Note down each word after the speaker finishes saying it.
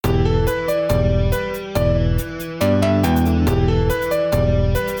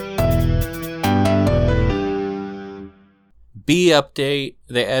Bee update.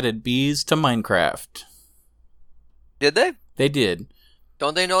 They added bees to Minecraft. Did they? They did.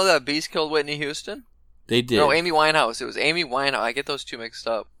 Don't they know that bees killed Whitney Houston? They did. No, Amy Winehouse. It was Amy Winehouse. I get those two mixed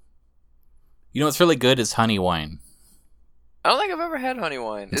up. You know what's really good is honey wine. I don't think I've ever had honey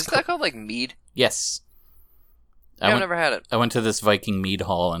wine. Isn't that called like mead? Yes. Yeah, I've never had it. I went to this Viking mead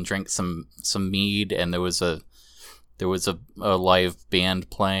hall and drank some mead, and there was a live band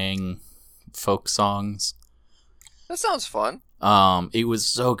playing folk songs. That sounds fun. It was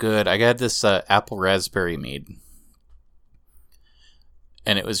so good. I got this apple raspberry mead,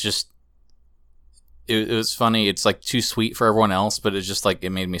 and it was just it was funny. It's like too sweet for everyone else, but it's just like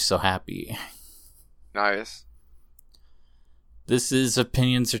it made me so happy. Nice. This is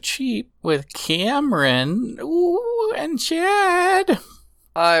Opinions Are Cheap with Cameron and Chad.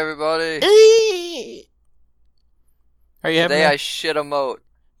 Hi, everybody. Are you having Today I shit a moat.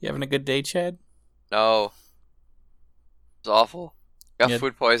 You having a good day, Chad? No. It's awful. Got Yeah.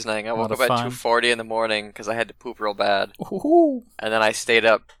 food poisoning. I woke up at 2:40 in the morning because I had to poop real bad. Ooh. And then I stayed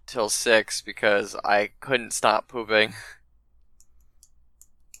up till 6 because I couldn't stop pooping.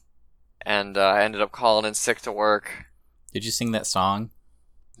 And I ended up calling in sick to work. Did you sing that song?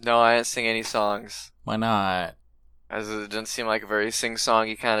 No, I didn't sing any songs. Why not? As it didn't seem like a very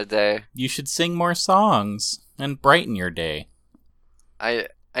sing-songy kind of day. You should sing more songs and brighten your day.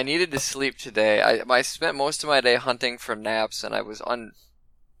 I needed to sleep today. I spent most of my day hunting for naps, and I was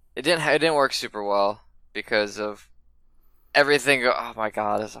It didn't work super well because of everything. Oh my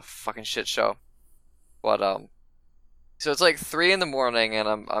god, it's a fucking shit show. But so it's like 3 in the morning, and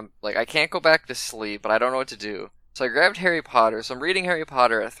I'm like I can't go back to sleep, but I don't know what to do. So I grabbed Harry Potter. So I'm reading Harry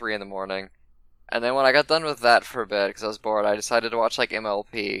Potter at 3 in the morning, and then when I got done with that for a bit because I was bored, I decided to watch like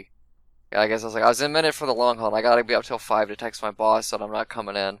MLP. I guess I was in it for the long haul, and I gotta be up till 5 to text my boss that I'm not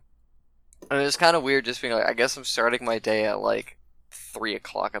coming in. And it was kind of weird just being like, I guess I'm starting my day at like 3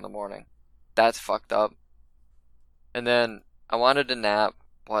 o'clock in the morning. That's fucked up. And then I wanted to nap,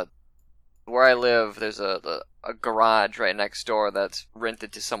 but where I live, there's a garage right next door that's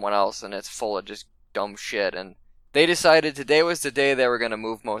rented to someone else, and it's full of just dumb shit. And they decided today was the day they were going to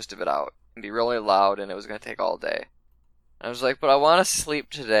move most of it out and be really loud, and it was going to take all day. I was like, but I want to sleep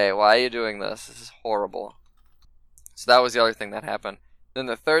today. Why are you doing this? This is horrible. So that was the other thing that happened. Then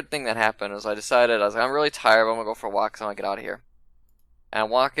the third thing that happened was I was like, I'm really tired, but I'm going to go for a walk, so I want to get out of here. And I'm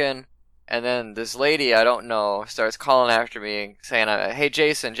walking, and then this lady I don't know starts calling after me, saying, hey,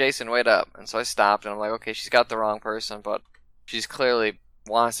 Jason, wait up. And so I stopped, and I'm like, okay, she's got the wrong person, but she's clearly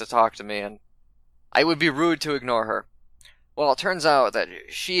wants to talk to me, and I would be rude to ignore her. Well, it turns out that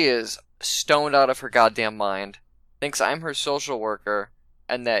she is stoned out of her goddamn mind, thinks I'm her social worker,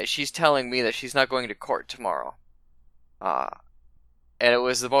 and that she's telling me that she's not going to court tomorrow. And it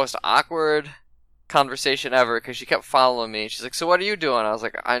was the most awkward conversation ever because she kept following me. She's like, so what are you doing? I was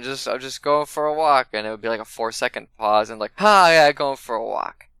like, I'm just going for a walk. And it would be like a 4-second pause and like, yeah, going for a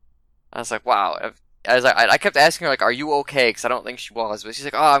walk. I was like, wow. I kept asking her, like, are you okay? Because I don't think she was. But she's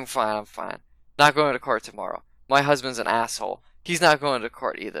like, oh, I'm fine. Not going to court tomorrow. My husband's an asshole. He's not going to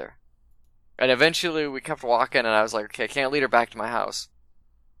court either. And eventually we kept walking, and I was like, okay, I can't lead her back to my house.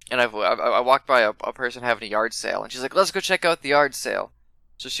 And I walked by a person having a yard sale, and she's like, let's go check out the yard sale.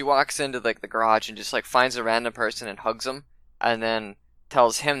 So she walks into like the garage and just like finds a random person and hugs him, and then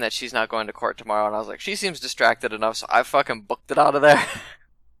tells him that she's not going to court tomorrow. And I was like, she seems distracted enough, so I fucking booked it out of there.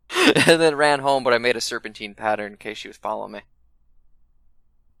 And then ran home, but I made a serpentine pattern in case she was following me.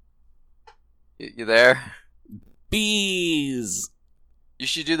 You there? Bees! You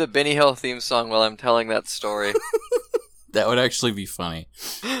should do the Benny Hill theme song while I'm telling that story. That would actually be funny.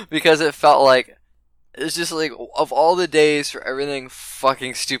 Because it felt like, it's just like, of all the days for everything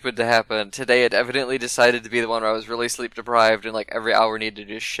fucking stupid to happen, today it evidently decided to be the one where I was really sleep deprived and like every hour needed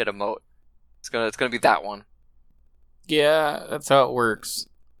to just shit a moat. It's gonna be that one. Yeah, that's how it works.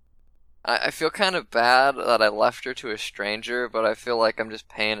 I feel kind of bad that I left her to a stranger, but I feel like I'm just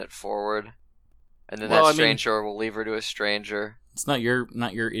paying it forward. And then that stranger will leave her to a stranger. It's not your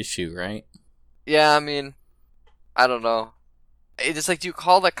issue, right? Yeah, I mean, I don't know. It's just like, do you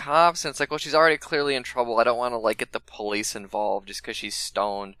call the cops? And it's like, well, she's already clearly in trouble. I don't want to like get the police involved just because she's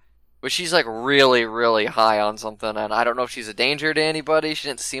stoned. But she's like really, really high on something, and I don't know if she's a danger to anybody. She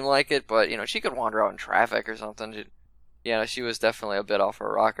didn't seem like it, but you know, she could wander out in traffic or something. She was definitely a bit off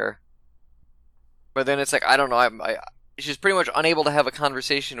her rocker. But then it's like, I don't know. She's pretty much unable to have a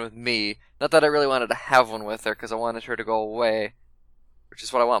conversation with me. Not that I really wanted to have one with her, because I wanted her to go away. Which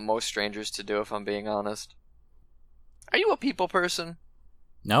is what I want most strangers to do, if I'm being honest. Are you a people person?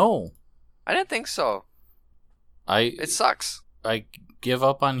 No. I didn't think so. It sucks. I give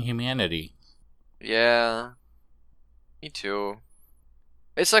up on humanity. Yeah. Me too.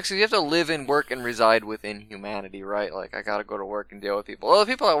 It sucks 'cause you have to live and work and reside within humanity, right? Like, I gotta go to work and deal with people. Well,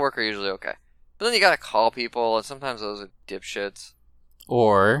 the people at work are usually okay. But then you gotta call people, and sometimes those are dipshits.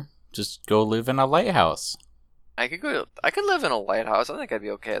 Or just go live in a lighthouse. I could live in a lighthouse. I think I'd be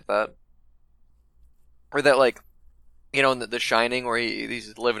okay at that. Or that, like, you know, in The Shining, where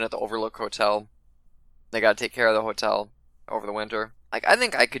he's living at the Overlook Hotel. They gotta take care of the hotel over the winter. Like, I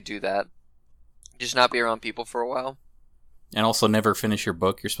think I could do that. Just not be around people for a while. And also never finish your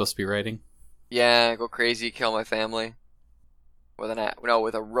book you're supposed to be writing. Yeah, go crazy, kill my family. With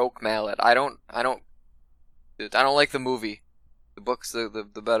with a roque mallet. I don't like the movie. The book's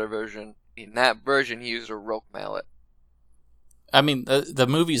the better version. In that version, he used a roque mallet. I mean, the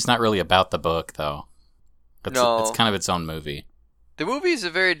movie's not really about the book, though. No. It's kind of its own movie. The movie is a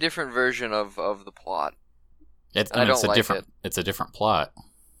very different version of the plot. I don't like it. It's a different plot.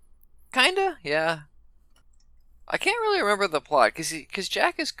 Kinda, yeah. I can't really remember the plot, because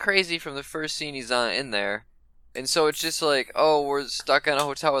Jack is crazy from the first scene he's in there. And so it's just like, oh, we're stuck in a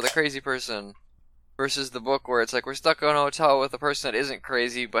hotel with a crazy person. Versus the book where it's like, we're stuck in a hotel with a person that isn't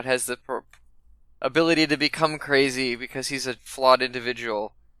crazy, but has the ability to become crazy because he's a flawed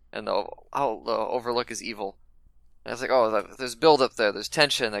individual. And the Overlook is evil. And it's like, oh, there's build up there, there's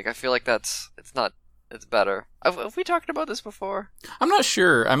tension. Like, I feel like it's better. Have we talked about this before? I'm not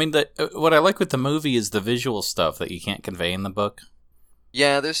sure. I mean, what I like with the movie is the visual stuff that you can't convey in the book.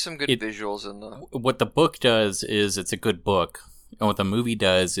 Yeah, there's some good visuals in the... What the book does is it's a good book, and what the movie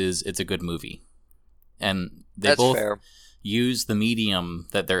does is it's a good movie. And they both use the medium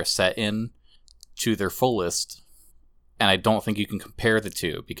that they're set in to their fullest, and I don't think you can compare the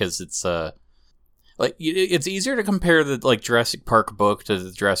two, because it's it's easier to compare the Jurassic Park book to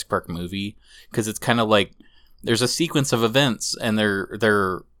the Jurassic Park movie, because it's kind of like there's a sequence of events and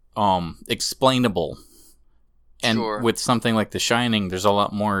they're explainable. And with something like The Shining, there's a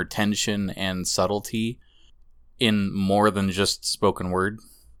lot more tension and subtlety in more than just spoken word.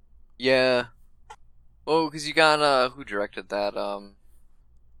 Yeah. Oh, because you got who directed that? Oh,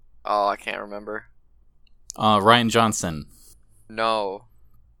 I can't remember. Rian Johnson. No.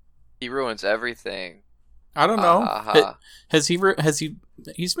 He ruins everything. I don't know.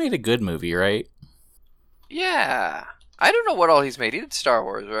 He's made a good movie, right? Yeah. I don't know what all he's made. He did Star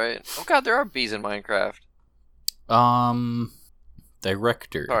Wars, right? Oh god, there are bees in Minecraft.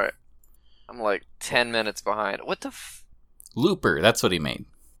 Director. Alright. I'm like 10 minutes behind. What the Looper, that's what he made.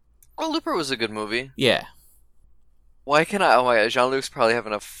 Oh, Looper was a good movie. Yeah. Why can I... Oh my god, Jean-Luc's probably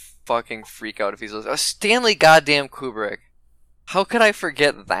having a fucking freak out if he's listening. Oh, Stanley goddamn Kubrick. How could I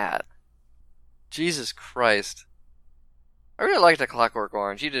forget that? Jesus Christ. I really liked A Clockwork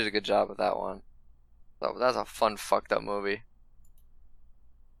Orange. He did a good job with that one. That's a fun, fucked up movie.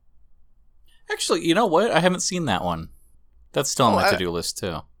 Actually, you know what? I haven't seen that one. That's still on my to-do list,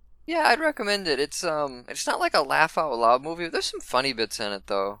 too. Yeah, I'd recommend it. It's not like a laugh-out-loud movie. There's some funny bits in it,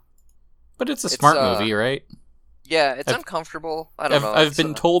 though. But it's a smart movie, right? Yeah, it's uncomfortable. I don't know. I've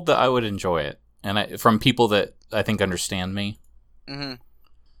been told that I would enjoy it, and from people that I think understand me. Mm-hmm.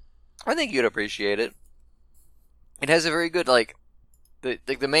 I think you'd appreciate it. It has a very good,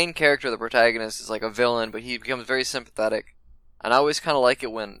 the main character, the protagonist, is like a villain, but he becomes very sympathetic. And I always kind of like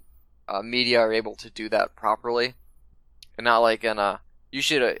it when media are able to do that properly. And not like you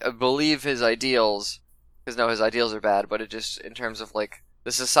should believe his ideals, because no, his ideals are bad, but it just, in terms of,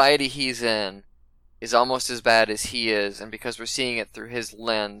 the society he's in is almost as bad as he is, and because we're seeing it through his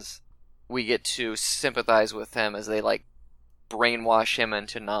lens, we get to sympathize with him as they, brainwash him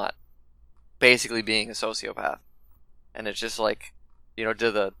into not basically being a sociopath. And it's just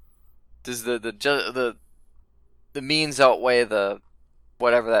does the means outweigh the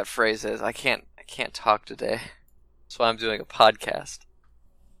whatever that phrase is? I can't talk today. That's why I'm doing a podcast.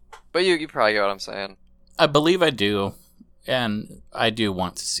 But you probably get what I'm saying. I believe I do, and I do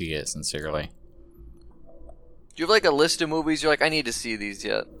want to see it sincerely. Do you have a list of movies you're I need to see these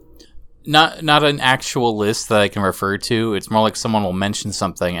yet? Not an actual list that I can refer to. It's more like someone will mention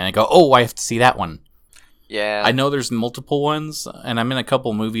something and I go, oh, I have to see that one. Yeah. I know there's multiple ones, and I'm in a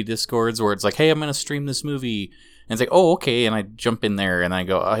couple movie discords where it's like, hey, I'm going to stream this movie. And it's like, oh, okay. And I jump in there and I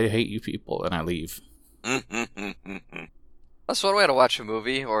go, I hate you people. And I leave. That's one way to watch a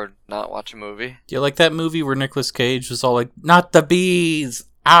movie or not watch a movie. Do you like that movie where Nicolas Cage was all like, not the bees?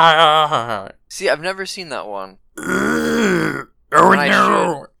 Ah! See, I've never seen that one. Oh,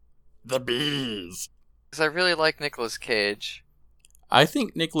 no! The bees. Because I really like Nicolas Cage. I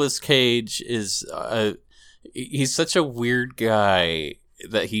think Nicolas Cage is he's such a weird guy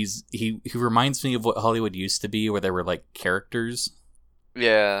that he reminds me of what Hollywood used to be, where they were characters.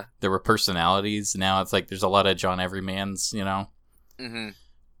 Yeah. There were personalities. Now it's like there's a lot of John Everymans, you know? Mm-hmm.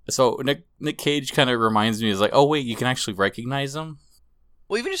 So Nick Cage kind of reminds me, is like, oh wait, you can actually recognize him?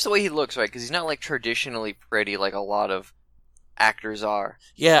 Well, even just the way he looks, right? Because he's not like traditionally pretty like a lot of actors are.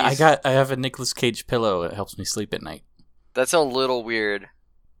 Yeah, I have a Nicolas Cage pillow. It helps me sleep at night. That's a little weird.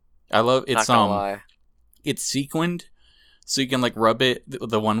 I love it's not gonna lie. It's sequined, so you can like rub it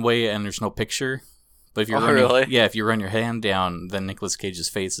the one way and there's no picture. But if you if you run your hand down, then Nicolas Cage's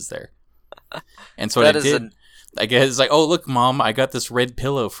face is there. And so what I did, I guess, like, oh look, Mom, I got this red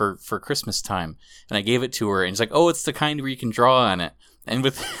pillow for Christmas time, and I gave it to her, and she's like, oh, it's the kind where you can draw on it, and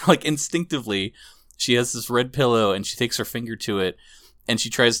with like instinctively, she has this red pillow, and she takes her finger to it, and she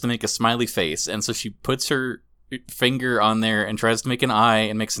tries to make a smiley face, and so she puts her finger on there and tries to make an eye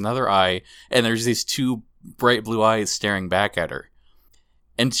and makes another eye, and there's these two bright blue eyes staring back at her.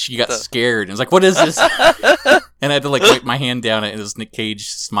 And she got scared and was like, what is this? And I had to like wipe my hand down and it was Nick Cage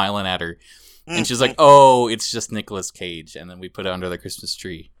smiling at her. And she's like, oh, it's just Nicolas Cage. And then we put it under the Christmas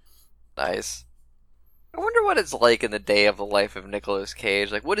tree. Nice. I wonder what it's like in the day of the life of Nicolas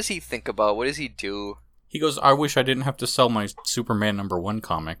Cage. Like, what does he think about? What does he do? He goes, I wish I didn't have to sell my Superman #1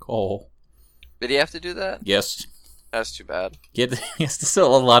 comic. Oh. Did he have to do that? Yes. That's too bad. He has to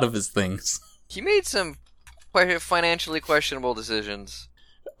sell a lot of his things. He made some financially questionable decisions.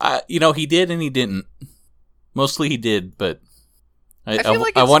 He did and he didn't. Mostly he did, but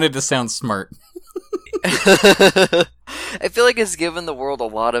I wanted to sound smart. I feel like it's given the world a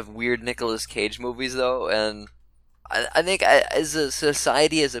lot of weird Nicolas Cage movies, though, and I think as a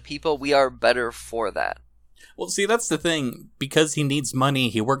society, as a people, we are better for that. Well, see, that's the thing. Because he needs money,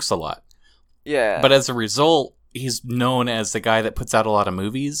 he works a lot. Yeah. But as a result, he's known as the guy that puts out a lot of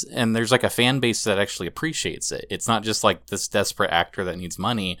movies, and there's like a fan base that actually appreciates it. It's not just like this desperate actor that needs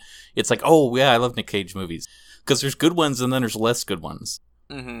money. It's like, oh yeah, I love Nick Cage movies. Because there's good ones and then there's less good ones.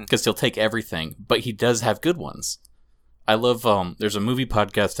 Because he'll take everything, but he does have good ones. I love, there's a movie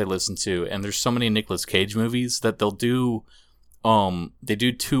podcast I listen to, and there's so many Nicolas Cage movies that they'll do, they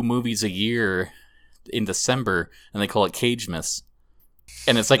do 2 movies a year in December, and they call it Cagemas.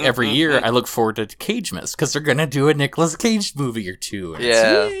 And it's like every year I look forward to Cagemas because they're going to do a Nicolas Cage movie or 2.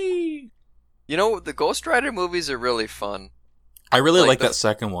 Yeah. Yay! You know, the Ghost Rider movies are really fun. I really like that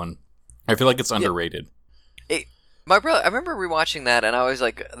second one. I feel like it's underrated. My brother, I remember rewatching that and I was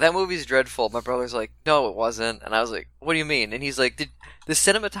like, that movie's dreadful. My brother's like, no, it wasn't. And I was like, what do you mean? And he's like, the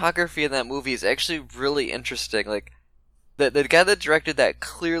cinematography in that movie is actually really interesting. Like, the guy that directed that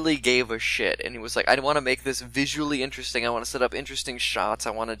clearly gave a shit, and he was like, I want to make this visually interesting, I want to set up interesting shots,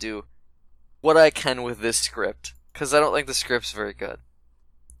 I want to do what I can with this script, because I don't think the script's very good.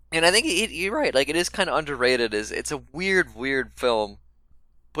 And I think you're right, like, it is kind of underrated, it's a weird film,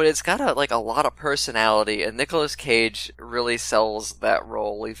 but it's got a lot of personality, and Nicolas Cage really sells that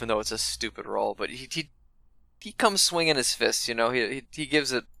role, even though it's a stupid role, but he comes swinging his fists, you know, he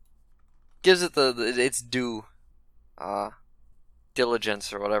gives it its due.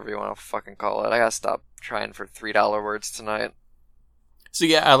 Diligence or whatever you want to fucking call it. I gotta stop trying for $3 words tonight. So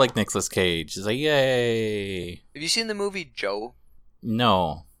yeah, I like Nicolas Cage. It's like, yay. Have you seen the movie Joe?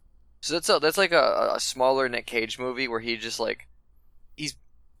 No. So that's like a smaller Nick Cage movie where he just like, he's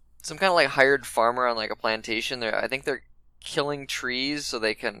some kind of like hired farmer on like a plantation. I think they're killing trees so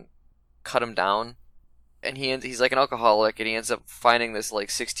they can cut them down. And he's like an alcoholic, and he ends up finding this like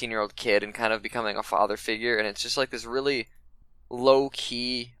 16-year-old kid and kind of becoming a father figure, and it's just like this really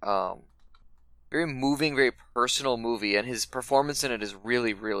low-key, very moving, very personal movie, and his performance in it is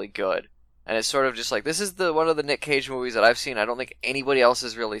really, really good. And it's sort of just like, this is one of the Nick Cage movies that I've seen I don't think anybody else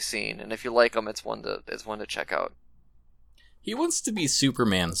has really seen, and if you like him, it's one to check out. He wants to be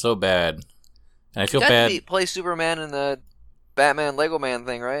Superman so bad, and I feel bad. Play Superman in the Batman Lego Man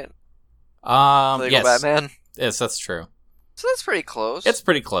thing, right? Yes. Batman? Yes, that's true. So that's pretty close. It's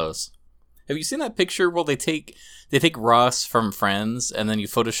pretty close. Have you seen that picture where they take Ross from Friends and then you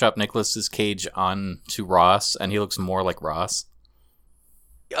Photoshop Nicolas Cage onto Ross and he looks more like Ross?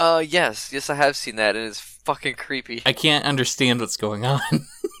 Yes, I have seen that, and it's fucking creepy. I can't understand what's going on.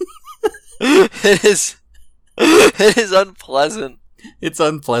 It is unpleasant. It's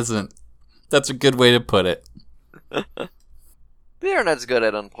unpleasant. That's a good way to put it. The internet's good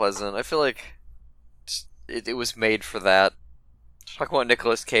at unpleasant. I feel like it was made for that. Talk about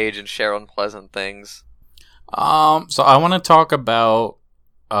Nicolas Cage and share unpleasant things. So I want to talk about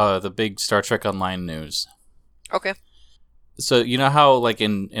the big Star Trek Online news. Okay. So you know how like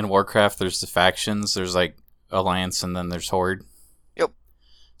in Warcraft there's the factions, there's like Alliance and then there's Horde? Yep.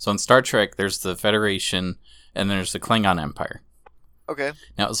 So in Star Trek there's the Federation and there's the Klingon Empire. Okay.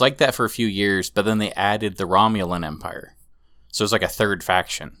 Now it was like that for a few years, but then they added the Romulan Empire. So there's like a third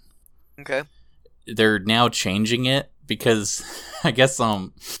faction. Okay. They're now changing it because I guess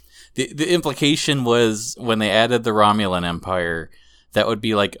the implication was when they added the Romulan Empire, that would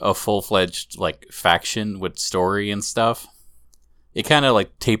be like a full-fledged like faction with story and stuff. It kind of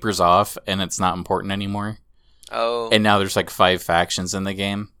like tapers off and it's not important anymore. Oh. And now there's like 5 factions in the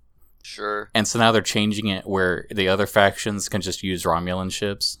game. Sure. And so now they're changing it where the other factions can just use Romulan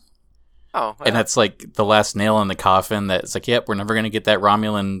ships. Oh. And that's like the last nail in the coffin that it's like, yep, we're never going to get that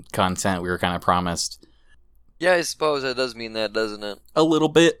Romulan content we were kind of promised. Yeah, I suppose that does mean that, doesn't it? A little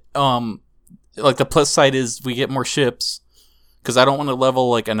bit. Like the plus side is we get more ships because I don't want to level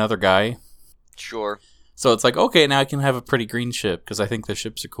like another guy. Sure. So it's like, okay, now I can have a pretty green ship because I think the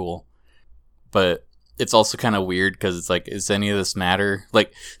ships are cool. But it's also kind of weird because it's like, does any of this matter?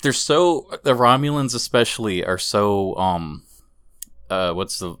 Like, the Romulans especially are so,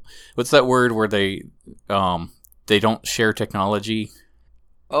 what's that word where they don't share technology?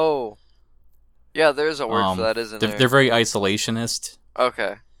 Oh. Yeah, there's a word for that, isn't there? They're very isolationist.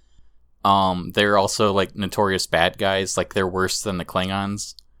 Okay. They're also like notorious bad guys. Like they're worse than the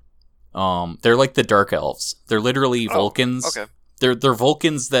Klingons. They're like the Dark Elves. They're literally Vulcans. Okay. They're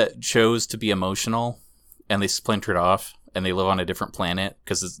Vulcans that chose to be emotional, and they splintered off, and they live on a different planet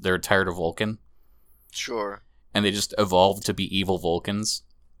because they're tired of Vulcan. Sure. And they just evolved to be evil Vulcans.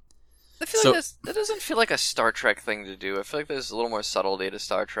 I feel like that doesn't feel like a Star Trek thing to do. I feel like there's a little more subtlety to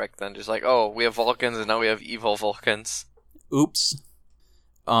Star Trek than just like, oh, we have Vulcans and now we have evil Vulcans. Oops.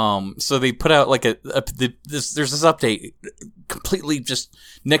 So they put out like there's this update completely just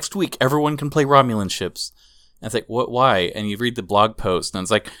next week everyone can play Romulan ships. And it's like, what? Why? And you read the blog post and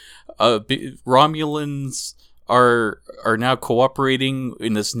it's like, Romulans are now cooperating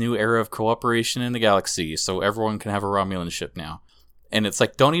in this new era of cooperation in the galaxy, so everyone can have a Romulan ship now. And it's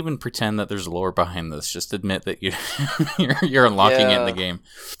like, don't even pretend that there's lore behind this. Just admit that you're unlocking it in the game.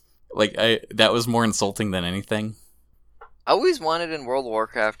 Like that was more insulting than anything. I always wanted in World of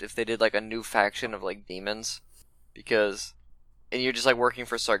Warcraft if they did like a new faction of like demons, and you're just like working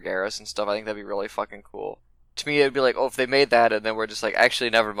for Sargeras and stuff. I think that'd be really fucking cool. To me, it'd be like, oh, if they made that, and then we're just like, actually,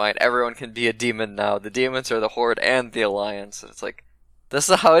 never mind. Everyone can be a demon now. The demons are the Horde and the Alliance. And it's like, that's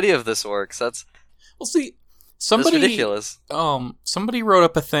not how any of this works. That's ridiculous. Somebody wrote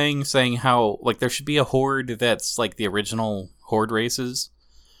up a thing saying how like there should be a Horde that's like the original Horde races,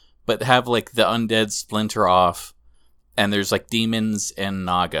 but have like the undead splinter off, and there's like demons and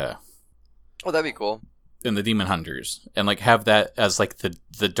Naga. Oh, that'd be cool. And the demon hunters, and like have that as like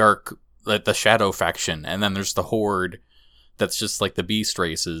the dark. Like the Shadow faction, and then there's the Horde that's just like the beast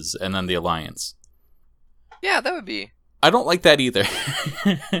races, and then the Alliance. Yeah, that would be. I don't like that either.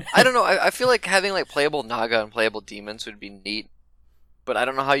 I don't know. I feel like having like playable Naga and playable demons would be neat, but I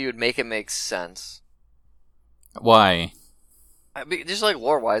don't know how you would make it make sense. Why? I mean, just like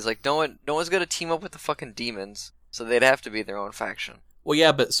lore-wise, like no one's gonna team up with the fucking demons, so they'd have to be their own faction. Well,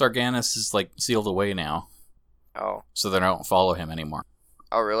 yeah, but Sargeras is like sealed away now. Oh. So they don't follow him anymore.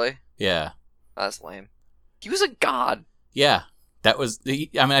 Oh, really? Yeah. That's lame. He was a god. Yeah. That was...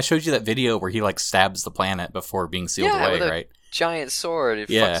 I showed you that video where he, like, stabs the planet before being sealed away, with a right? giant sword.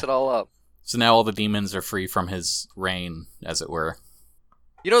 He fucks it all up. So now all the demons are free from his reign, as it were.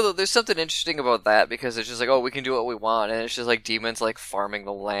 You know, there's something interesting about that, because it's just like, oh, we can do what we want, and it's just like demons, like, farming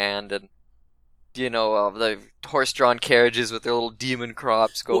the land, and, you know, the horse-drawn carriages with their little demon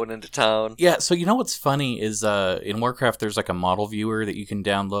crops going into town. Yeah, so you know what's funny is in Warcraft there's like a model viewer that you can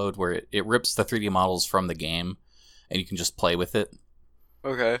download where it rips the 3D models from the game and you can just play with it.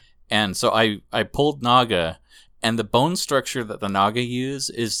 Okay. And so I pulled Naga, and the bone structure that the Naga use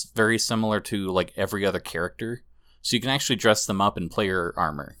is very similar to like every other character. So you can actually dress them up in player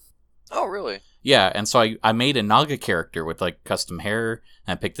armor. Oh, really? Yeah, and so I made a Naga character with like custom hair,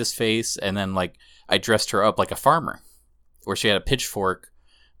 and I picked this face, and then like I dressed her up like a farmer, where she had a pitchfork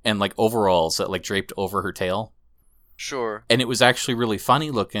and like overalls that like draped over her tail. Sure. And it was actually really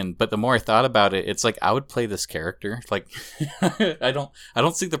funny looking, but the more I thought about it, it's like I would play this character. Like I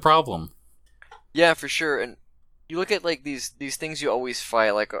don't see the problem. Yeah, for sure. And you look at like these things you always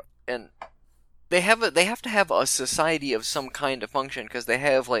fight, like, and they have to have a society of some kind of function, because they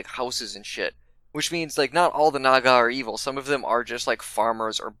have like houses and shit. Which means, like, not all the Naga are evil. Some of them are just, like,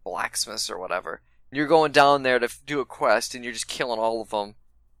 farmers or blacksmiths or whatever. You're going down there to do a quest, and you're just killing all of them.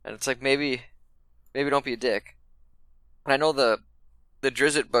 And it's like, maybe don't be a dick. And I know the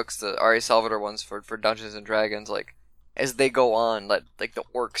Drizzt books, the R.A. Salvador ones for Dungeons & Dragons, like, as they go on, like the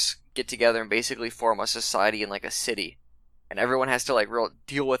orcs get together and basically form a society in, like, a city. And everyone has to, like,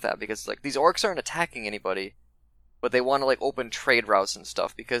 deal with that, because, like, these orcs aren't attacking anybody. but they want to like open trade routes and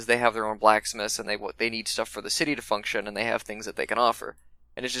stuff because they have their own blacksmiths and they need stuff for the city to function, and they have things that they can offer.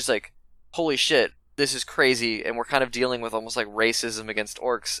 And it's just like, holy shit, this is crazy, and we're kind of dealing with almost like racism against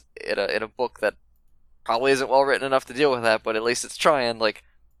orcs in a book that probably isn't well written enough to deal with that, but at least it's trying. Like,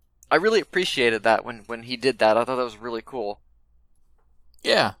 I really appreciated that when he did that. I thought that was really cool.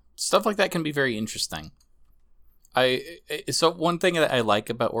 Yeah, stuff like that can be very interesting. So one thing that I like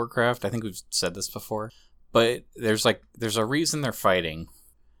about Warcraft, I think we've said this before, but there's a reason they're fighting,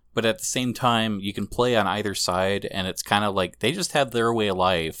 but at the same time you can play on either side, and it's kind of like they just have their way of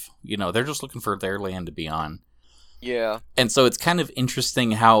life. You know, they're just looking for their land to be on. Yeah. And so it's kind of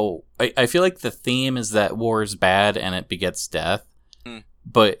interesting how I feel like the theme is that war is bad and it begets death,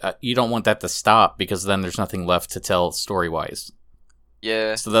 but you don't want that to stop because then there's nothing left to tell story-wise.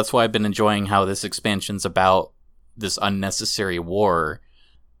 Yeah. So that's why I've been enjoying how this expansion's about this unnecessary war,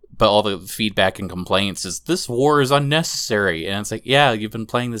 but all the feedback and complaints is this war is unnecessary. And it's like, yeah, you've been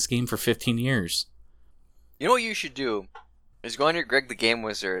playing this game for 15 years. You know what you should do is go on your Greg the Game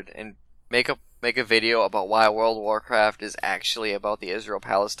Wizard and make a video about why World of Warcraft is actually about the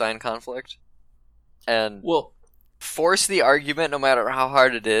Israel-Palestine conflict. And force the argument no matter how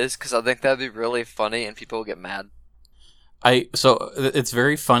hard it is, because I think that'd be really funny and people will get mad. So it's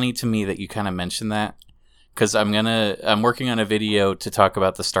very funny to me that you kind of mentioned that, because I'm working on a video to talk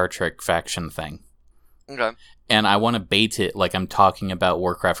about the Star Trek faction thing. Okay. And I want to bait it like I'm talking about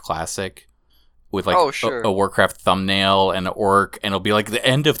Warcraft Classic with like a Warcraft thumbnail and an orc, and it'll be like the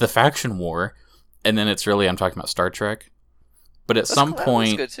end of the faction war, and then it's really I'm talking about Star Trek. But at some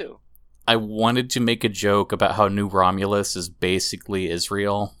point, that's good too. I wanted to make a joke about how New Romulus is basically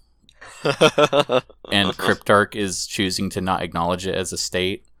Israel, and Cryptarch is choosing to not acknowledge it as a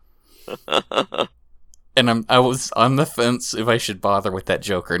state. And I was on the fence if I should bother with that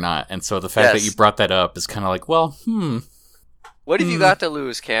joke or not. And so the fact that you brought that up is kind of like, well, What have you got to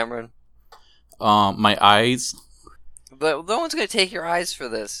lose, Cameron? My eyes. But no one's going to take your eyes for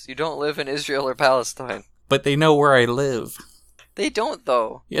this. You don't live in Israel or Palestine. But they know where I live. They don't,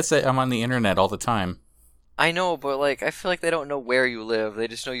 though. Yes, I'm on the internet all the time. I know, but like, I feel like they don't know where you live. They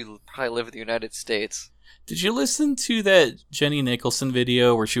just know you probably live in the United States. Did you listen to that Jenny Nicholson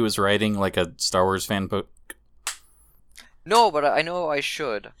video where she was writing like a Star Wars fan book? No, but I know I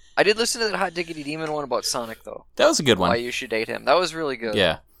should. I did listen to that Hot Diggity Demon one about Sonic, though. That was a good one. Why you should date him. That was really good.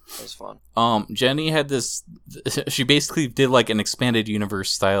 Yeah. That was fun. Jenny had this... She basically did like an expanded universe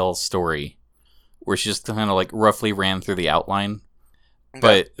style story where she just kind of like roughly ran through the outline. Okay.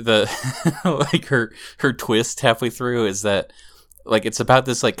 But the like her twist halfway through is that like it's about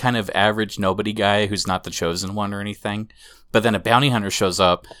this like kind of average nobody guy who's not the chosen one or anything, but then a bounty hunter shows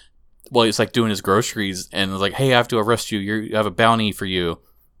up while he's like doing his groceries and is like, hey, I have to arrest you. You have a bounty for you.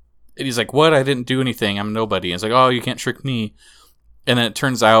 And he's like, what? I didn't do anything. I'm nobody. And it's like, oh, you can't trick me. And then it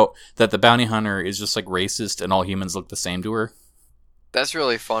turns out that the bounty hunter is just like racist and all humans look the same to her. That's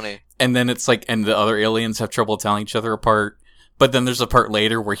really funny. And then it's like, and the other aliens have trouble telling each other apart. But then there's a part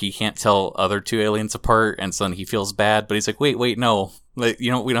later where he can't tell other two aliens apart, and so then he feels bad. But he's like, wait, no, like, we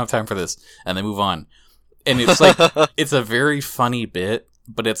don't have time for this, and they move on. And it's like, it's a very funny bit,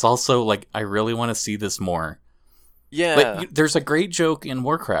 but it's also like, I really want to see this more. Yeah. But there's a great joke in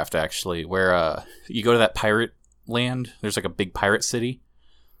Warcraft actually, where you go to that pirate land. There's like a big pirate city.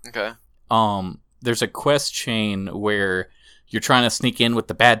 Okay. There's a quest chain where you're trying to sneak in with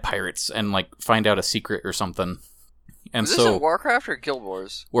the bad pirates and like find out a secret or something. And was this in Warcraft or Guild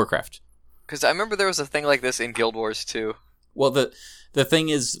Wars? Warcraft. Because I remember there was a thing like this in Guild Wars too. Well, the thing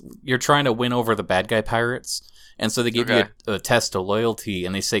is, you're trying to win over the bad guy pirates, and so they give you a test of loyalty,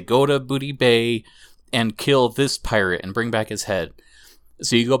 and they say, go to Booty Bay and kill this pirate and bring back his head.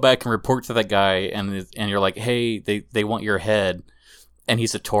 So you go back and report to that guy, and you're like, hey, they want your head, and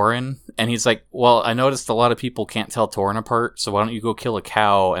he's a Tauren, and he's like, well, I noticed a lot of people can't tell Tauren apart, so why don't you go kill a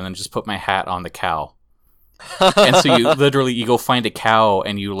cow and then just put my hat on the cow? And so you go find a cow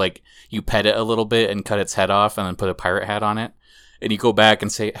and you pet it a little bit and cut its head off and then put a pirate hat on it. And you go back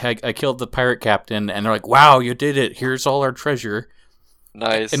and say, hey, I killed the pirate captain. And they're like, wow, you did it. Here's all our treasure.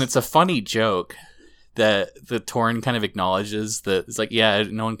 Nice. And it's a funny joke that the Tauren kind of acknowledges that it's like, yeah,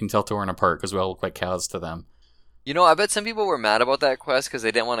 no one can tell Tauren apart because we all look like cows to them. You know, I bet some people were mad about that quest because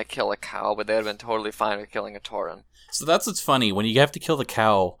they didn't want to kill a cow, but they would have been totally fine with killing a Tauren. So that's what's funny. When you have to kill the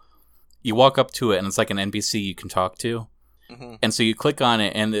cow, you walk up to it, and it's like an NPC you can talk to. Mm-hmm. And so you click on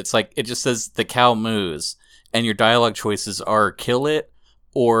it, and it's like, it just says, the cow moos. And your dialogue choices are kill it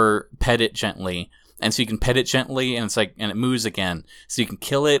or pet it gently. And so you can pet it gently, and it's like, and it moos again. So you can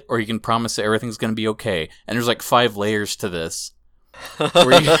kill it, or you can promise that everything's going to be okay. And there's like 5 layers to this.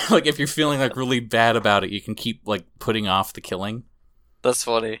 Where you, like, if you're feeling like really bad about it, you can keep like putting off the killing. That's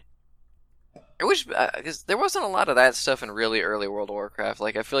funny. I wish, because there wasn't a lot of that stuff in really early World of Warcraft.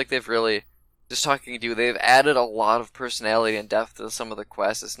 Like, I feel like they've really, just talking to you, they've added a lot of personality and depth to some of the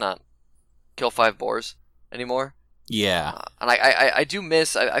quests. It's not kill 5 boars anymore. Yeah. And I do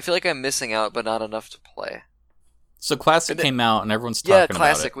miss, I feel like I'm missing out, but not enough to play. So Classic came out and everyone's talking about it. Yeah,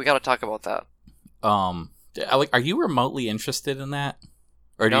 Classic, we gotta talk about that. Are you remotely interested in that?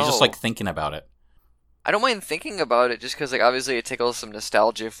 Or do you just like thinking about it? I don't mind thinking about it just because, like, obviously it tickles some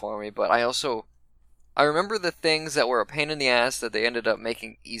nostalgia for me, but I remember the things that were a pain in the ass that they ended up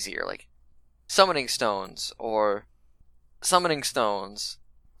making easier, like summoning stones.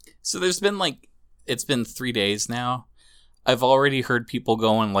 So there's been it's been 3 days now. I've already heard people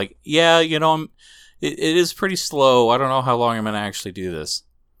going like, yeah, it is pretty slow. I don't know how long I'm going to actually do this.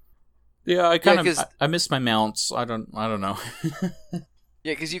 Yeah, I miss my mounts. I don't know.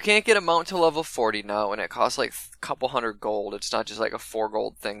 Yeah, because you can't get a mount to level 40 now, and it costs like a couple hundred gold. It's not just like a 4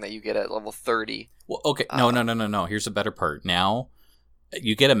 gold thing that you get at level 30. Well, okay, no. Here's the better part. Now,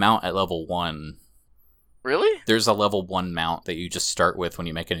 you get a mount at level 1. Really? There's a level 1 mount that you just start with when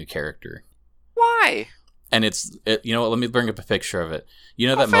you make a new character. Why? And you know what? Let me bring up a picture of it. You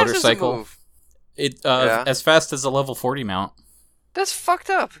know that motorcycle? As fast as a level 40 mount. That's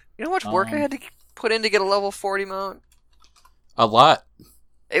fucked up. You know how much work I had to put in to get a level 40 mount? A lot.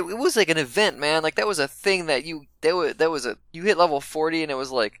 It was like an event, man. Like, that was a thing that you hit level 40 and it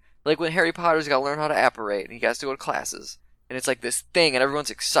was like when Harry Potter's got to learn how to apparate and he has to go to classes. And it's like this thing and everyone's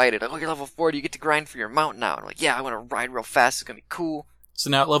excited. Like, oh, you're level 40, you get to grind for your mount now. And I'm like, yeah, I want to ride real fast. It's going to be cool. So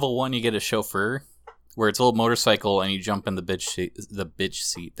now at level 1 you get a chauffeur where it's a little motorcycle and you jump in the bitch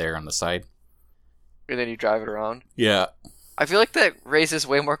seat there on the side. And then you drive it around? Yeah. I feel like that raises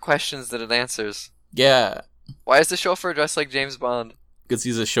way more questions than it answers. Yeah. Why is the chauffeur dressed like James Bond? Because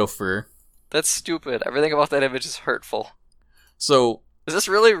he's a chauffeur. That's stupid. Everything about that image is hurtful. So, is this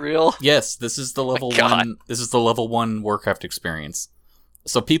really real? Yes, this is the level 1. This is the level 1 Warcraft experience.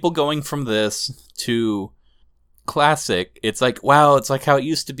 So people going from this to Classic, it's like, wow, it's like how it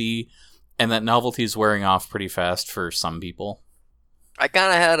used to be, and that novelty is wearing off pretty fast for some people. I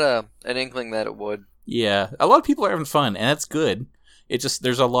kind of had an inkling that it would. Yeah, a lot of people are having fun, and that's good. It just,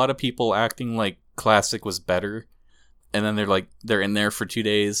 there's a lot of people acting like Classic was better, and then they're in there for 2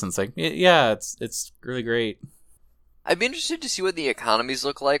 days, and it's like, yeah, it's really great. I'd be interested to see what the economies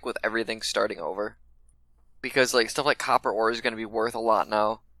look like with everything starting over, because like stuff like copper ore is going to be worth a lot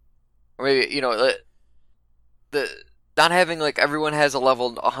now, or maybe the not having like everyone has a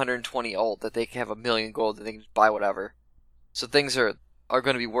level 120 ult that they can have 1 million gold and they can just buy whatever, so things are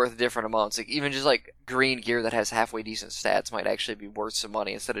going to be worth different amounts. Like even just like green gear that has halfway decent stats might actually be worth some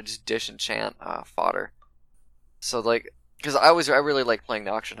money instead of just disenchant fodder. So like, because I really liked playing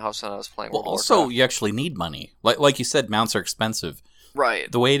the auction house when I was playing World of Warcraft. Also, you actually need money. Like you said, mounts are expensive.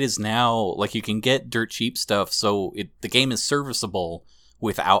 Right. The way it is now, like you can get dirt cheap stuff, so the game is serviceable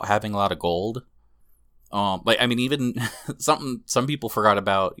without having a lot of gold. Even some people forgot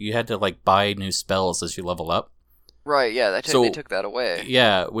about, you had to like buy new spells as you level up. Right, yeah, they took that away.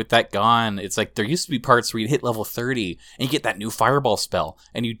 Yeah, with that gone, it's like there used to be parts where you'd hit level 30 and you get that new fireball spell,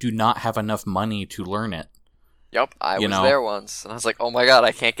 and you do not have enough money to learn it. Yep, I was there once, and I was like, oh my god,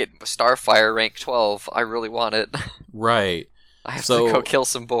 I can't get Starfire rank 12. I really want it. Right. I have to go kill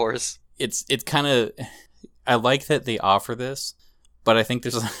some boars. It's kind of... I like that they offer this, but I think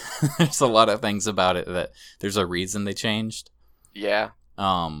there's a lot of things about it that there's a reason they changed. Yeah.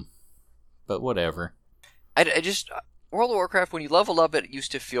 But whatever. I just... World of Warcraft, when you leveled up, it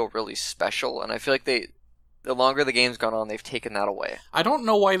used to feel really special, and I feel like the longer the game's gone on, they've taken that away. I don't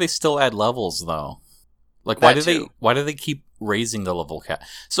know why they still add levels, though. Like, why do they keep raising the level cap?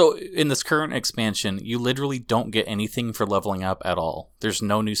 So, in this current expansion, you literally don't get anything for leveling up at all. There's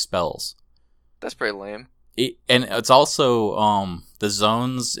no new spells. That's pretty lame. And it's also, the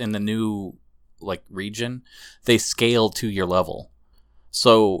zones in the new, like, region, they scale to your level.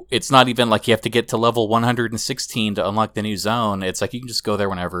 So, it's not even like you have to get to level 116 to unlock the new zone. It's like you can just go there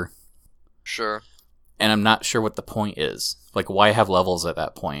whenever. Sure. And I'm not sure what the point is. Like, why have levels at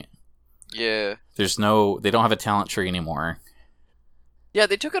that point? Yeah. They don't have a talent tree anymore. Yeah,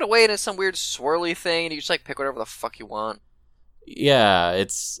 they took it away and it's some weird swirly thing and you just like pick whatever the fuck you want. Yeah,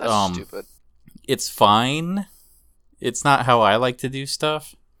 That's stupid. It's fine. It's not how I like to do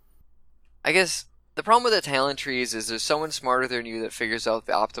stuff. I guess the problem with the talent trees is there's someone smarter than you that figures out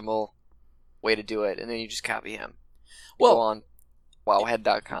the optimal way to do it, and then you just copy him. Well, go on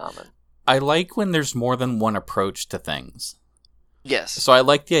wowhead.com. I like when there's more than one approach to things. Yes. So I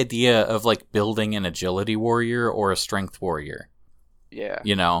like the idea of like building an agility warrior or a strength warrior. Yeah.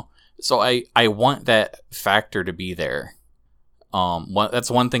 You know? So I want that factor to be there.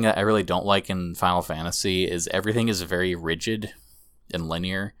 That's one thing that I really don't like in Final Fantasy is everything is very rigid and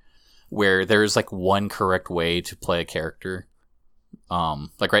linear, where there's like one correct way to play a character.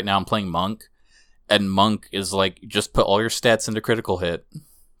 Like right now I'm playing Monk, and Monk is like, just put all your stats into critical hit.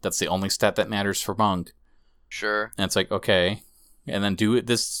 That's the only stat that matters for Monk. Sure. And it's like, okay. And then do it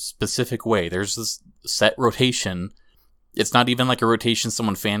this specific way. There's this set rotation. It's not even like a rotation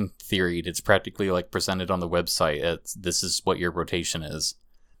someone fan theoried. It's practically like presented on the website. This is what your rotation is.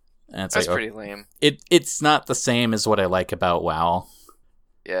 And it's That's like, pretty lame. It's not the same as what I like about WoW.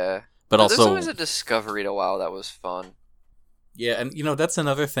 Yeah. But also, there's always a discovery to WoW that was fun. Yeah, and that's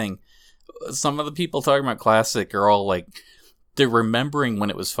another thing. Some of the people talking about Classic are all like, they're remembering when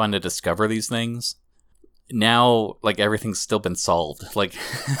it was fun to discover these things. Now, like, everything's still been solved. Like,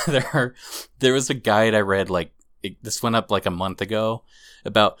 there was a guide I read, like, this went up like a month ago,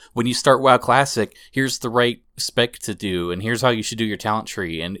 about when you start WoW Classic, here's the right spec to do, and here's how you should do your talent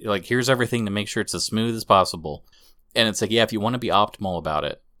tree, and like, here's everything to make sure it's as smooth as possible. And it's like, yeah, if you want to be optimal about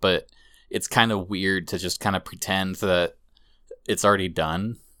it, but it's kind of weird to just kind of pretend that it's already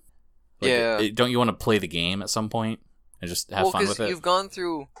done. Like, yeah. Don't you want to play the game at some point and just have fun with it? You've gone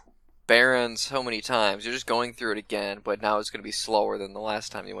through Barons so many times, you're just going through it again, but now it's going to be slower than the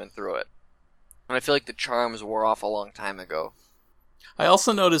last time you went through it. And I feel like the charms wore off a long time ago. I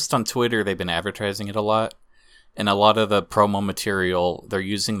also noticed on Twitter they've been advertising it a lot, and a lot of the promo material, they're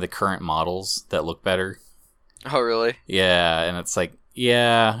using the current models that look better. Oh, really? Yeah, and it's like,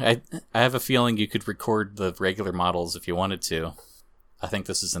 yeah, I have a feeling you could record the regular models if you wanted to. I think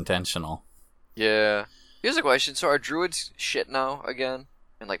this is intentional. Yeah. Here's a question. So are druids shit now again?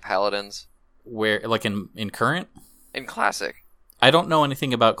 And like paladins? Where, like in current? In Classic. I don't know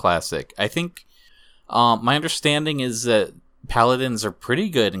anything about Classic. I think my understanding is that paladins are pretty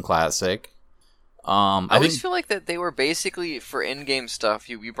good in Classic. I always feel like that they were basically for in-game stuff.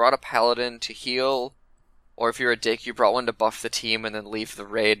 You brought a paladin to heal, or if you're a dick, you brought one to buff the team and then leave the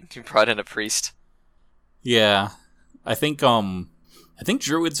raid. You brought in a priest. Yeah, I think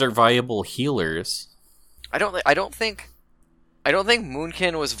druids are viable healers. I don't think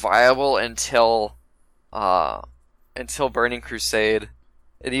Moonkin was viable until Burning Crusade,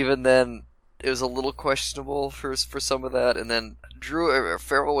 and even then it was a little questionable for some of that. And then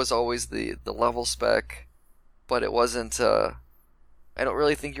Feral was always the level spec, but it wasn't. I don't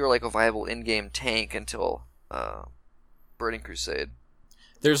really think you were like a viable in-game tank until Burning Crusade.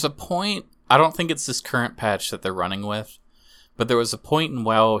 There's a point. I don't think it's this current patch that they're running with, but there was a point in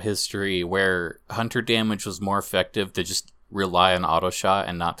WoW history where hunter damage was more effective to just rely on auto shot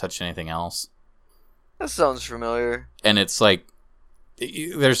and not touch anything else. That sounds familiar. And it's like,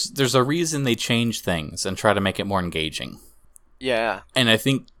 there's a reason they change things and try to make it more engaging. Yeah. And I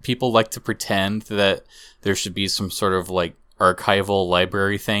think people like to pretend that there should be some sort of like archival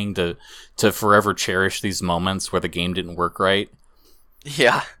library thing to forever cherish these moments where the game didn't work right.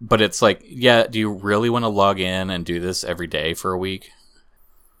 Yeah. But it's like, yeah, do you really want to log in and do this every day for a week?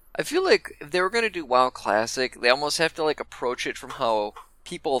 I feel like if they were going to do WoW Classic, they almost have to like approach it from how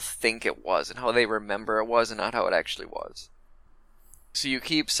people think it was and how they remember it was and not how it actually was. So you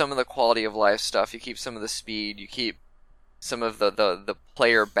keep some of the quality of life stuff, you keep some of the speed, you keep some of the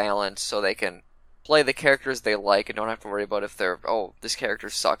player balance so they can play the characters they like and don't have to worry about if they're, oh, this character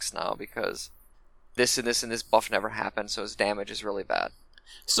sucks now because this and this and this buff never happened, so his damage is really bad.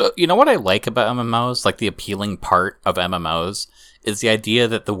 So, you know what I like about MMOs? Like, the appealing part of MMOs is the idea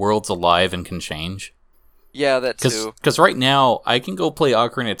that the world's alive and can change. Yeah, that too. Because right now, I can go play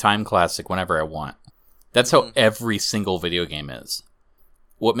Ocarina of Time Classic whenever I want. That's how every single video game is.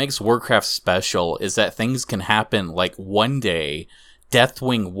 What makes Warcraft special is that things can happen, like one day,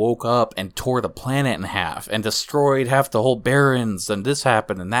 Deathwing woke up and tore the planet in half and destroyed half the whole Barrens, and this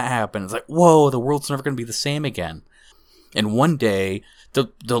happened and that happened. It's like, whoa, the world's never going to be the same again. And one day,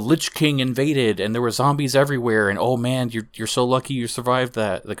 the Lich King invaded and there were zombies everywhere, and oh man, you're so lucky you survived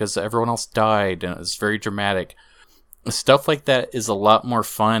that because everyone else died, and it was very dramatic. Stuff like that is a lot more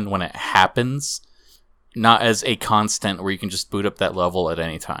fun when it happens, not as a constant where you can just boot up that level at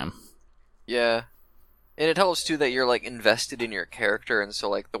any time. Yeah. And it helps too that you're like invested in your character, and so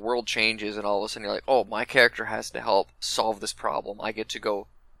like the world changes and all of a sudden you're like, oh, my character has to help solve this problem. I get to go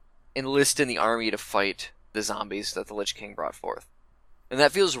enlist in the army to fight the zombies that the Lich King brought forth. And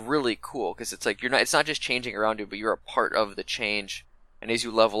that feels really cool because it's like it's not just changing around you, but you're a part of the change. And as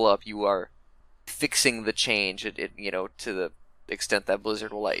you level up, you are fixing the change, to the extent that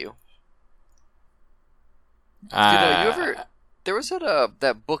Blizzard will let you. There was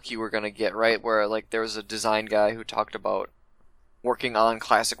that book you were gonna get, right? Where like there was a design guy who talked about working on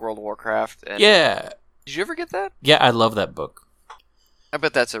classic World of Warcraft. And yeah. Did you ever get that? Yeah, I love that book. I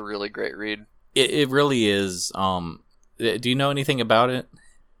bet that's a really great read. It really is. Do you know anything about it?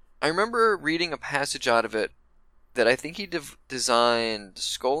 I remember reading a passage out of it that I think he designed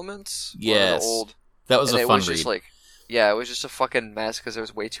Skullments. Yes. That was a fun read. Just like, yeah, it was just a fucking mess because there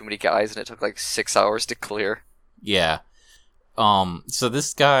was way too many guys and it took like 6 hours to clear. Yeah. So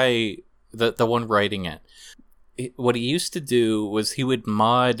this guy, the one writing it, what he used to do was he would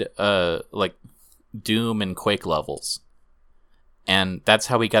mod like Doom and Quake levels. And that's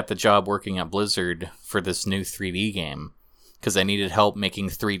how he got the job working at Blizzard for this new 3D game, because they needed help making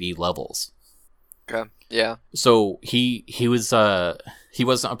 3D levels. Okay. Yeah. So he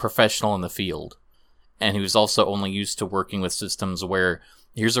wasn't a professional in the field, and he was also only used to working with systems where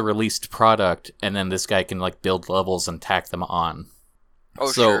here's a released product, and then this guy can like build levels and tack them on.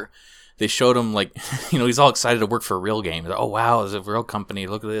 Oh, so sure. They showed him like, he's all excited to work for a real game. Like, oh wow, it's a real company.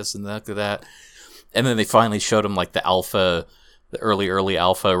 Look at this and look at that. And then they finally showed him like the early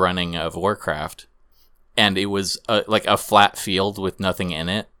alpha running of Warcraft, and it was like a flat field with nothing in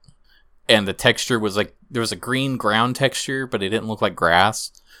it, and the texture was like there was a green ground texture, but it didn't look like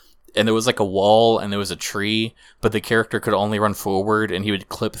grass, and there was like a wall and there was a tree, but the character could only run forward and he would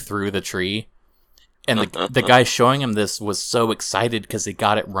clip through the tree, and the guy showing him this was so excited because he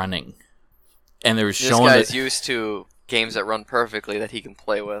got it running, and they were showing this guy's used to games that run perfectly that he can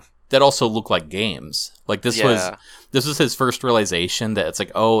play with. That also look like games. Like this was his first realization that it's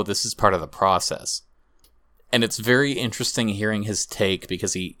like, oh, this is part of the process. And it's very interesting hearing his take,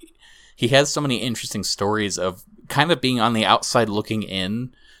 because he has so many interesting stories of kind of being on the outside looking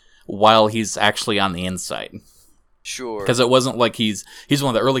in while he's actually on the inside. Sure. Because it wasn't like he's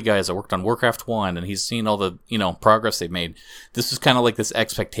one of the early guys that worked on Warcraft 1 and he's seen all the, progress they've made. This was kind of like this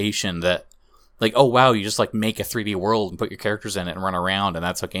expectation that, like, oh wow, you just like make a 3D world and put your characters in it and run around, and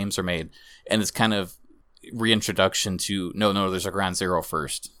that's how games are made. And it's kind of reintroduction to no, there's a ground zero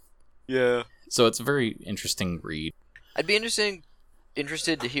first. Yeah. So it's a very interesting read. I'd be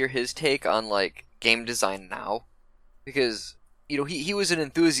interested to hear his take on like game design now, because he was an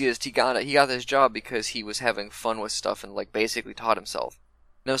enthusiast. He got this job because he was having fun with stuff and like basically taught himself.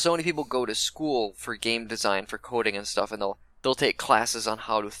 Now, so many people go to school for game design, for coding and stuff, and they'll take classes on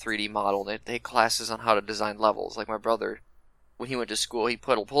how to 3D model. They take classes on how to design levels. Like my brother, when he went to school, he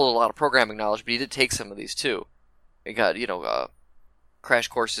pulled a lot of programming knowledge, but he did take some of these too. He got, crash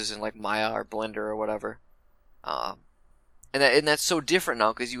courses in like Maya or Blender or whatever. And that's so different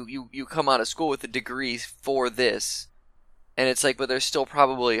now, because you come out of school with a degree for this, and it's like, but there's still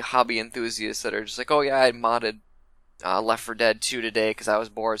probably hobby enthusiasts that are just like, oh yeah, I modded Left 4 Dead 2 today because I was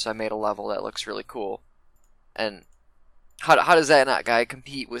bored, so I made a level that looks really cool. And how does that guy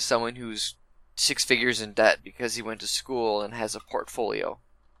compete with someone who's 6 figures in debt because he went to school and has a portfolio?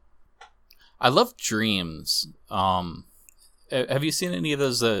 I love Dreams. Have you seen any of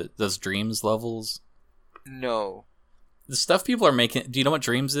those Dreams levels? No. The stuff people are making. Do you know what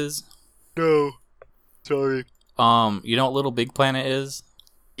Dreams is? No. Sorry. You know what Little Big Planet is?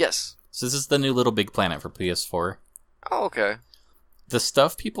 Yes. So this is the new Little Big Planet for PS4. Oh, okay. The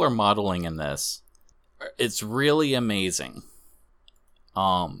stuff people are modeling in this, it's really amazing.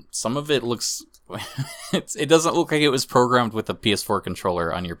 Some of it looks... it doesn't look like it was programmed with a PS4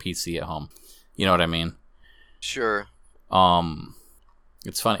 controller on your PC at home. You know what I mean? Sure.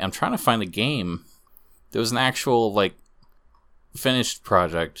 It's funny. I'm trying to find a game. There was an actual, like, finished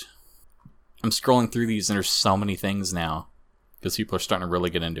project. I'm scrolling through these and there's so many things now, because people are starting to really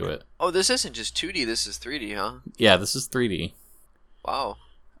get into it. Oh, this isn't just 2D, this is 3D, huh? Yeah, this is 3D. Wow.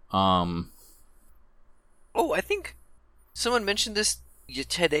 Oh, I think someone mentioned this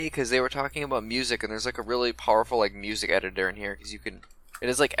today because they were talking about music, and there's like a really powerful like music editor in here, because it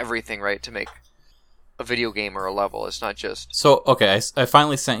is like everything, right, to make a video game or a level. It's not just... So, okay, I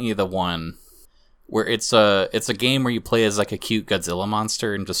finally sent you the one where it's a game where you play as like a cute Godzilla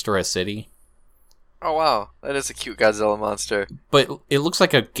monster and destroy a city. Oh wow, that is a cute Godzilla monster. But it looks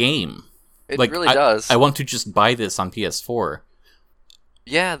like a game. It like, really does. I want to just buy this on PS4.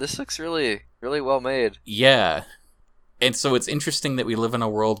 Yeah, this looks really, really well made. Yeah. And so it's interesting that we live in a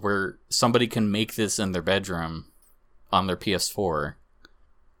world where somebody can make this in their bedroom on their PS4.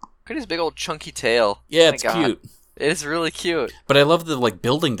 Look at his big old chunky tail. Yeah, it's cute. It is really cute. But I love the like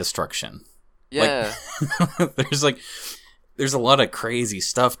building destruction. Yeah. Like, there's a lot of crazy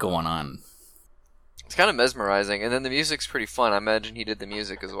stuff going on. It's kind of mesmerizing, and then the music's pretty fun. I imagine he did the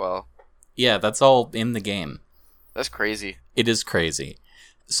music as well. Yeah, that's all in the game. That's crazy. It is crazy.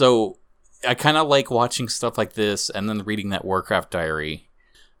 So I kind of like watching stuff like this, and then reading that Warcraft diary,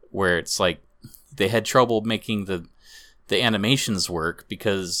 where it's like they had trouble making the animations work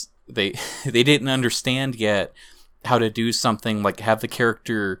because they didn't understand yet how to do something like have the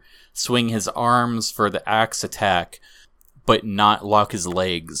character swing his arms for the axe attack, but not lock his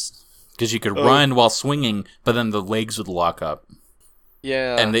legs. Because you could run while swinging, but then the legs would lock up.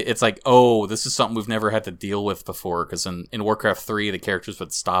 Yeah. And it's like, oh, this is something we've never had to deal with before. Because in Warcraft 3, the characters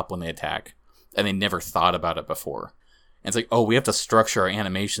would stop when they attack. And they never thought about it before. And it's like, oh, we have to structure our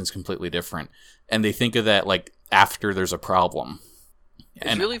animations completely different. And they think of that like after there's a problem.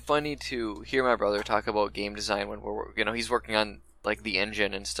 It's really funny to hear my brother talk about game design when he's working on like the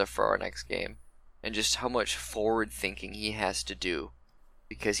engine and stuff for our next game, and just how much forward thinking he has to do,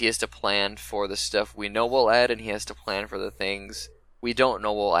 because he has to plan for the stuff we know we'll add, and he has to plan for the things we don't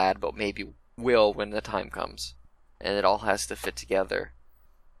know we'll add, but maybe will when the time comes, and it all has to fit together.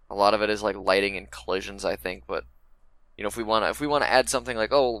 A lot of it is like lighting and collisions, I think, but if we want to add something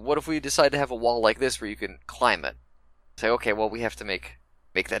like, oh, what if we decide to have a wall like this where you can climb it? Say, okay, well, we have to make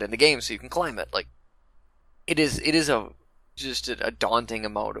that in the game so you can climb it. Like, it is just a daunting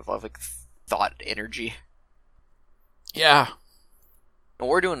amount of like thought energy. Yeah. And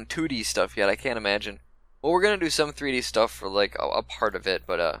we're doing 2D stuff yet. I can't imagine. Well, we're gonna do some 3D stuff for like a part of it,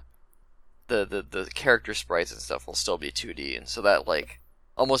 but the character sprites and stuff will still be 2D, and so that like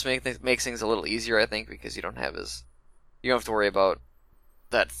almost makes things a little easier, I think, because you don't have to worry about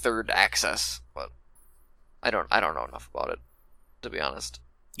that third access. But I don't know enough about it, to be honest.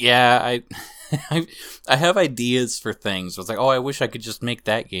 Yeah, I have ideas for things. It's like, oh, I wish I could just make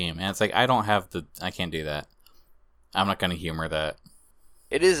that game, and it's like I can't do that. I'm not gonna humor that.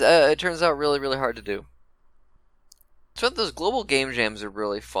 It is. It turns out really, really hard to do. So those global game jams are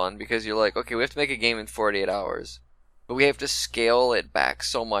really fun because you're like, okay, we have to make a game in 48 hours, but we have to scale it back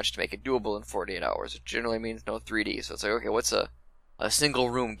so much to make it doable in 48 hours. It generally means no 3D. So it's like, okay, what's a single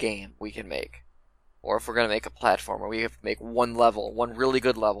room game we can make? Or if we're going to make a platformer, we have to make one really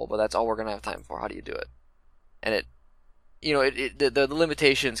good level, but that's all we're going to have time for. How do you do it? And the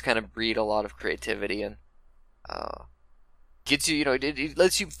limitations kind of breed a lot of creativity and gets you, it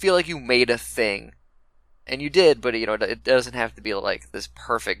lets you feel like you made a thing. And you did, but it doesn't have to be like this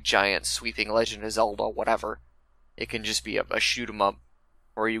perfect, giant, sweeping Legend of Zelda, whatever. It can just be a shoot 'em up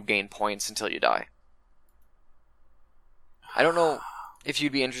where you gain points until you die. I don't know if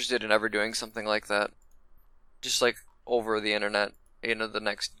you'd be interested in ever doing something like that, just like over the internet, the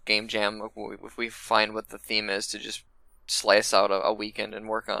next game jam, if we find what the theme is, to just slice out a weekend and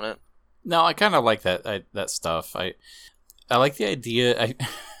work on it. No, I kind of like that stuff. I like the idea.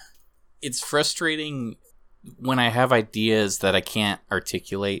 It's frustrating when I have ideas that I can't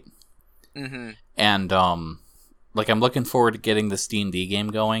articulate. Mm-hmm. And like I'm looking forward to getting this D&D game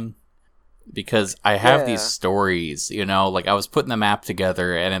going. Because I have these stories, like I was putting the map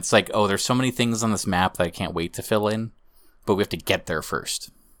together and it's like, oh, there's so many things on this map that I can't wait to fill in, but we have to get there first.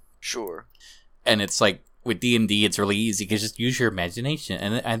 Sure. And it's like, with D&D, it's really easy because just use your imagination.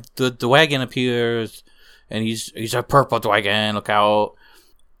 And the dragon appears and he's a purple dragon, look out.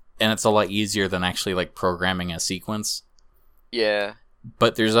 And it's a lot easier than actually like programming a sequence. Yeah.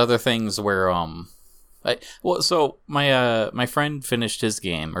 But there's other things where, so my friend finished his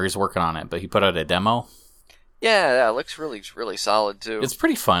game, or he's working on it, but he put out a demo. Yeah, it looks really, really solid too. It's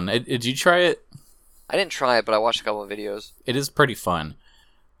pretty fun. Did you try it? I didn't try it, but I watched a couple of videos. It is pretty fun.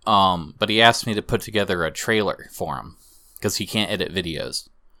 But he asked me to put together a trailer for him because he can't edit videos,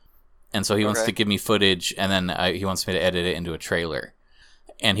 and so he wants to give me footage, and then he wants me to edit it into a trailer.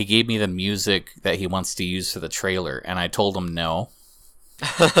 And he gave me the music that he wants to use for the trailer, and I told him no.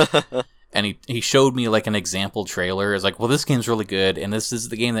 And he showed me like an example trailer. It's like, well, this game's really good, and this is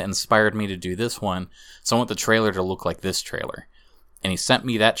the game that inspired me to do this one, so I want the trailer to look like this trailer. And he sent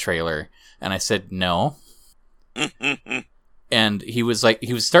me that trailer, and I said no. And he was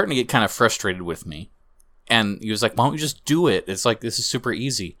starting to get kind of frustrated with me. And he was like, why don't you just do it? It's like, this is super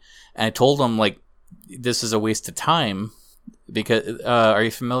easy. And I told him, like, this is a waste of time, because, are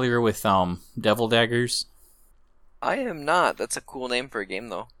you familiar with Devil Daggers? I am not. That's a cool name for a game,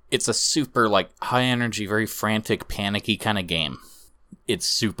 though. It's a super, like, high-energy, very frantic, panicky kind of game. It's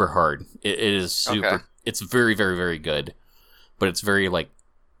super hard. It is super... Okay. It's very, very, very good. But it's very, like,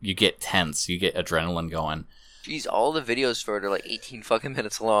 you get tense. You get adrenaline going. Jeez, all the videos for it are, like, 18 fucking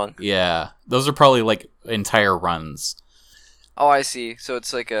minutes long. Yeah. Those are probably, like, entire runs. Oh, I see. So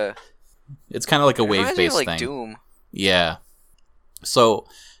it's like a... It's kind of like a wave-based thing. Like Doom. Yeah. So,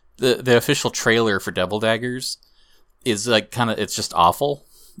 the official trailer for Devil Daggers is, like, kind of... It's just awful.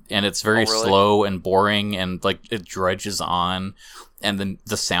 And it's very slow and boring, and like it drudges on, and then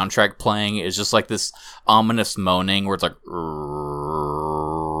the soundtrack playing is just like this ominous moaning where it's like,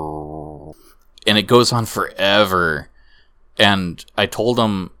 and it goes on forever. And I told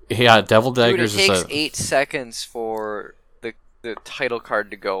him, yeah, Devil Daggers Dude, it takes 8 seconds for the title card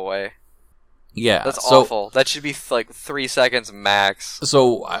to go away. Yeah. That's awful. That should be like 3 seconds max.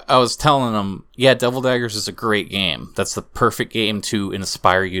 So I was telling him, yeah, Devil Daggers is a great game. That's the perfect game to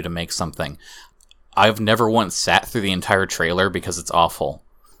inspire you to make something. I've never once sat through the entire trailer because it's awful.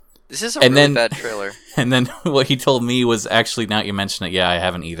 This is a really bad trailer. And then what he told me was, actually, now you mention it, yeah, I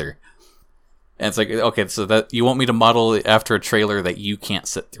haven't either. And it's like, okay, so that you want me to model it after a trailer that you can't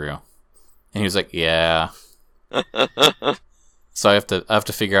sit through. And he was like, yeah. So I have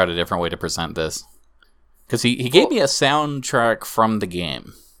to figure out a different way to present this. Because he gave me a soundtrack from the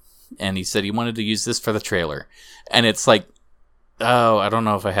game. And he said he wanted to use this for the trailer. And it's like, oh, I don't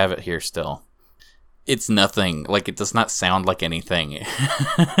know if I have it here still. It's nothing. Like, it does not sound like anything.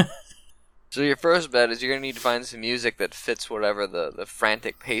 So your first bet is you're going to need to find some music that fits whatever the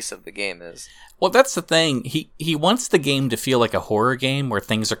frantic pace of the game is. Well, that's the thing. He wants the game to feel like a horror game where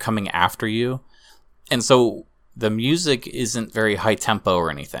things are coming after you. And so the music isn't very high tempo or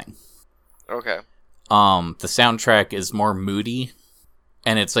anything. Okay. The soundtrack is more moody.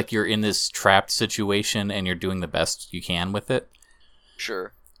 And it's like you're in this trapped situation and you're doing the best you can with it.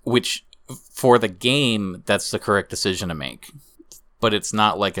 Sure. Which, for the game, that's the correct decision to make. But it's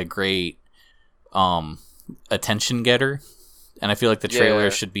not like a great attention getter. And I feel like the trailer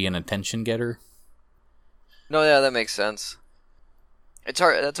should be an attention getter. No, yeah, that makes sense. It's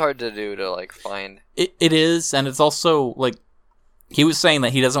hard. That's hard to do, to like find. It is, and it's also like he was saying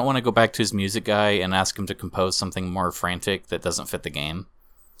that he doesn't want to go back to his music guy and ask him to compose something more frantic that doesn't fit the game.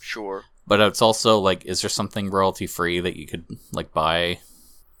 Sure. But it's also like, is there something royalty free that you could like buy?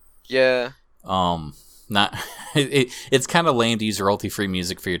 Yeah. Not. It's kind of lame to use royalty free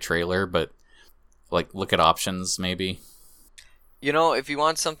music for your trailer, but like look at options maybe. You know, if you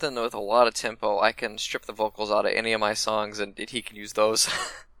want something with a lot of tempo, I can strip the vocals out of any of my songs, and he can use those.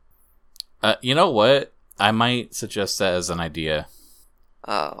 You know what? I might suggest that as an idea.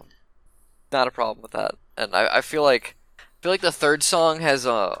 Not a problem with that. And I feel like the third song has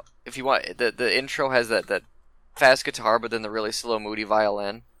if you want, the intro has that fast guitar, but then the really slow, moody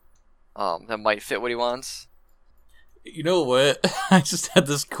violin. That might fit what he wants. You know what? I just had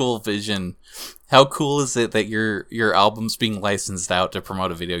this cool vision. How cool is it that your album's being licensed out to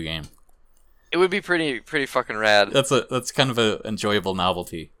promote a video game? It would be pretty fucking rad. That's kind of an enjoyable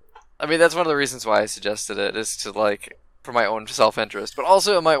novelty. I mean, that's one of the reasons why I suggested it, is to like for my own self-interest, but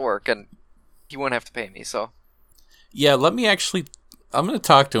also it might work, and he won't have to pay me. So yeah, I'm going to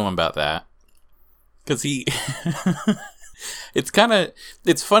talk to him about that, because he. It's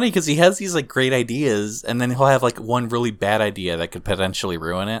funny because he has these like great ideas, and then he'll have like one really bad idea that could potentially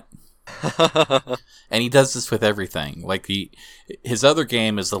ruin it. And he does this with everything. Like his other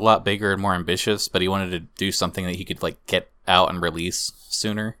game is a lot bigger and more ambitious, but he wanted to do something that he could like get out and release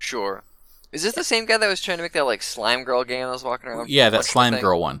sooner. Sure. Is this the same guy that was trying to make that like Slime Girl game I was walking around? Yeah, that Slime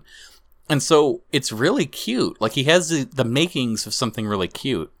Girl one. And so it's really cute. Like he has the makings of something really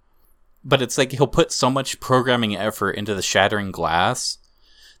cute. But it's like he'll put so much programming effort into the shattering glass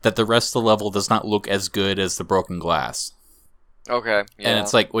that the rest of the level does not look as good as the broken glass. Okay. Yeah. And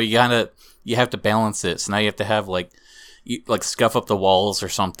it's like, well, you have to balance it. So now you have to have like scuff up the walls or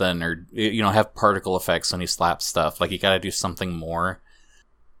something, or have particle effects when you slap stuff. Like you got to do something more,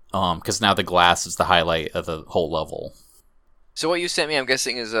 because now the glass is the highlight of the whole level. So what you sent me, I'm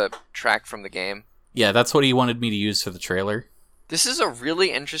guessing, is a track from the game. Yeah, that's what he wanted me to use for the trailer. This is a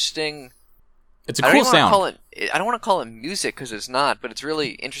really interesting. It's a cool sound. I don't want to call it music because it's not, but it's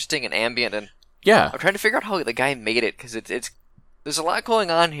really interesting and ambient. And yeah, I'm trying to figure out how the guy made it, because it's there's a lot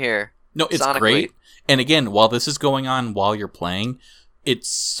going on here. No, it's sonically. Great. And again, while this is going on while you're playing, it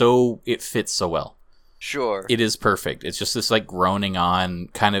fits so well. Sure, it is perfect. It's just this like groaning on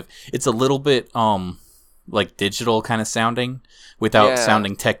kind of. It's a little bit like digital kind of sounding without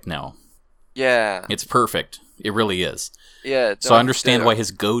sounding techno. Yeah, it's perfect. It really is. Yeah. So I understand why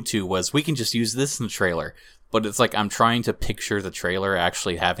his go-to was, we can just use this in the trailer. But it's like, I'm trying to picture the trailer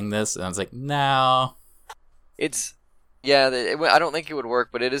actually having this, and I was like, no. It's, yeah, I don't think it would work,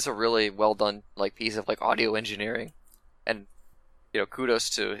 but it is a really well done like piece of like audio engineering, and kudos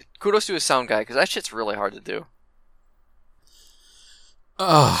to his sound guy, because that shit's really hard to do.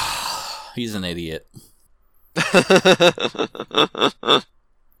 He's an idiot.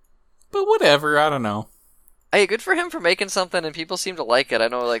 But whatever, I don't know. Hey, good for him for making something, and people seem to like it. I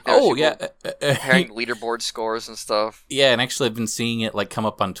know, like, comparing leaderboard scores and stuff. Yeah, and actually, I've been seeing it like come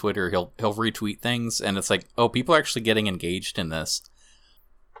up on Twitter. He'll retweet things, and it's like, oh, people are actually getting engaged in this.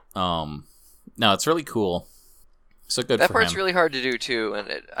 No, it's really cool. So good. That for him. That part's really hard to do too, and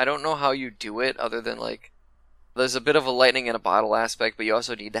I don't know how you do it other than like there's a bit of a lightning in a bottle aspect, but you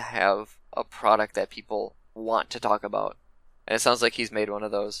also need to have a product that people want to talk about. And it sounds like he's made one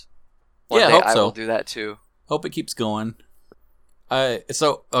of those. One day I will do that too. Hope it keeps going.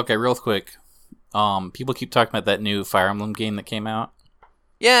 Okay, real quick. People keep talking about that new Fire Emblem game that came out.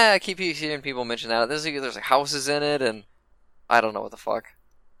 Yeah, I keep hearing people mention that. There's like houses in it, and I don't know what the fuck.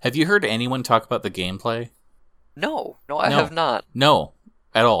 Have you heard anyone talk about the gameplay? No, I have not. No,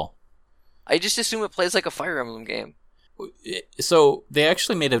 at all. I just assume it plays like a Fire Emblem game. So they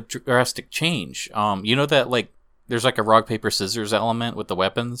actually made a drastic change. You know that like there's like a rock paper scissors element with the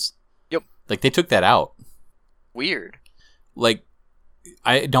weapons. Yep. Like they took that out. Weird. Like,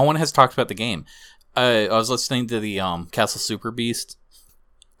 no one has talked about the game. I was listening to the Castle Super Beast,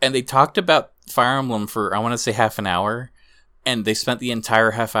 and they talked about Fire Emblem for I want to say half an hour, and they spent the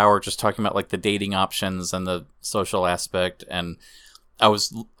entire half hour just talking about like the dating options and the social aspect. And I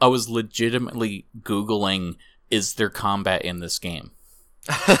was legitimately Googling, is there combat in this game?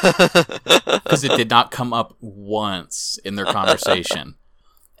 Because it did not come up once in their conversation.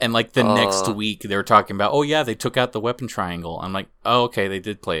 And like the next week, they were talking about, oh yeah, they took out the weapon triangle. I'm like, oh okay, they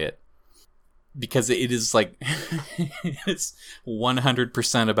did play it. Because it is like, it's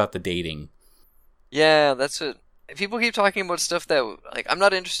 100% about the dating. Yeah, that's it. People keep talking about stuff that, like, I'm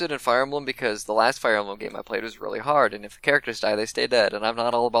not interested in Fire Emblem because the last Fire Emblem game I played was really hard, and if the characters die, they stay dead, and I'm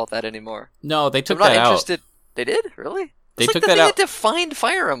not all about that anymore. No, they took that out. I'm not interested. They did? Really? They took that out. They defined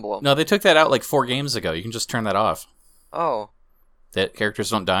Fire Emblem. No, they took that out like 4 games ago. You can just turn that off. Oh. That characters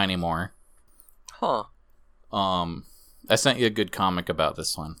don't die anymore. Huh. I sent you a good comic about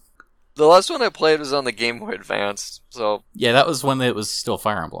this one. The last one I played was on the Game Boy Advance, so... Yeah, that was when it was still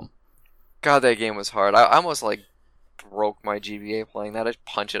Fire Emblem. God, that game was hard. I almost, like, broke my GBA playing that. I'd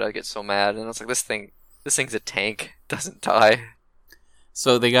punch it, I'd get so mad, and it's like, this thing's a tank. It doesn't die.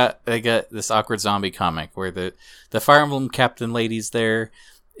 So they got this awkward zombie comic where the Fire Emblem captain lady's there,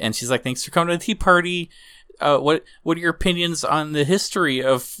 and she's like, thanks for coming to the tea party. What are your opinions on the history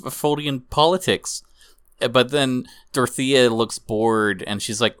of Fodian politics? But then Dorothea looks bored, and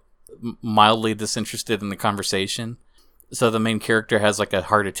she's like mildly disinterested in the conversation. So the main character has like a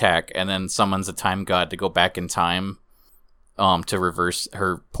heart attack, and then summons a time god to go back in time, to reverse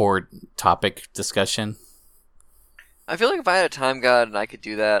her poor topic discussion. I feel like if I had a time god and I could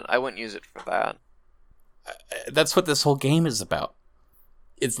do that, I wouldn't use it for that. That's what this whole game is about.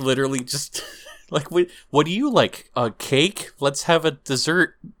 It's literally just like, what do you like? A cake? Let's have a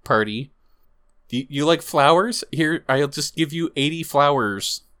dessert party. Do you like flowers? Here, I'll just give you 80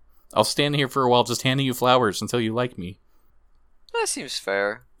 flowers. I'll stand here for a while just handing you flowers until you like me. That seems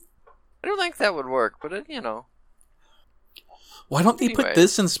fair. I don't think that would work, but you know. Why don't they put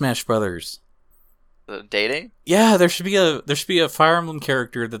this in Smash Brothers? The dating? Yeah, there should be a Fire Emblem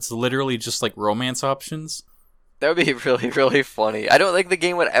character that's literally just like romance options. That would be really, really funny. I don't think the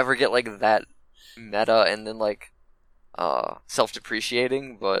game would ever get like that meta and then like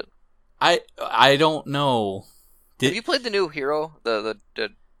self-depreciating, but I don't know. Have you played the new hero, the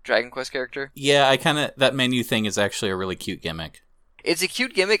Dragon Quest character? Yeah, that menu thing is actually a really cute gimmick. It's a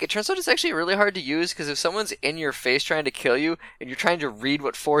cute gimmick. It turns out it's actually really hard to use because if someone's in your face trying to kill you and you're trying to read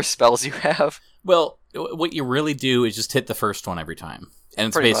what 4 spells you have. Well, what you really do is just hit the first one every time. And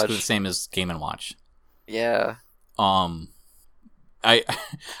it's basically the same as Game & Watch. Yeah. I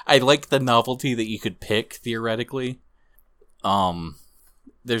like the novelty that you could pick, theoretically.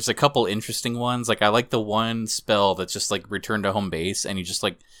 There's a couple interesting ones. Like, I like the one spell that's just, like, return to home base, and you just,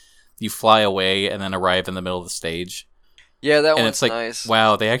 like, you fly away and then arrive in the middle of the stage. Yeah, that and one's it's like, nice.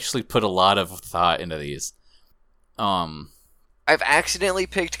 Wow, they actually put a lot of thought into these. I've accidentally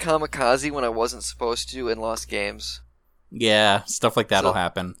picked Kamikaze when I wasn't supposed to in Lost Games. Yeah, stuff like that'll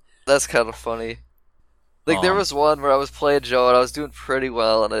happen. That's kind of funny. Like, there was one where I was playing Joe, and I was doing pretty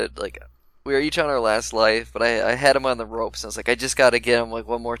well, and we were each on our last life, but I had him on the ropes, and I was like, I just gotta get him, like,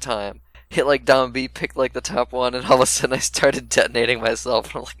 one more time. Hit, like, down B, picked, like, the top one, and all of a sudden I started detonating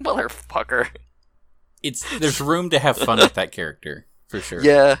myself, and I'm like, motherfucker. There's room to have fun with that character, for sure.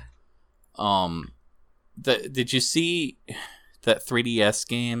 Yeah. Did you see that 3DS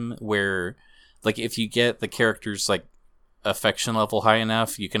game where, like, if you get the characters, like, affection level high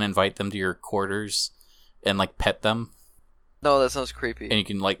enough, you can invite them to your quarters and, like, pet them? No, that sounds creepy. And you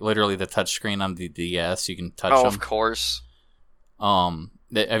can, like, literally the touchscreen on the DS, you can touch them. Oh, of course.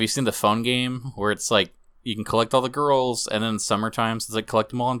 Have you seen the phone game where it's, like, you can collect all the girls, and then summertime, it's like,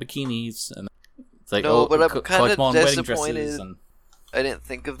 collect them all in bikinis, and it's like, no, but I'm kind of disappointed. I didn't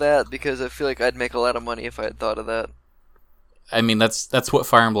think of that, because I feel like I'd make a lot of money if I had thought of that. I mean, that's what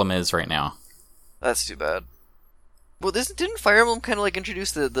Fire Emblem is right now. That's too bad. Well, didn't Fire Emblem kind of like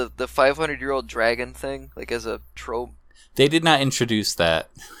introduce the 500-year-old dragon thing, like as a trope? They did not introduce that.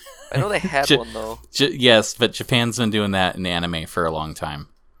 I know they had one though. Yes, but Japan's been doing that in anime for a long time.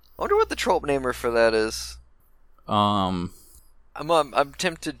 I wonder what the trope namer for that is. I'm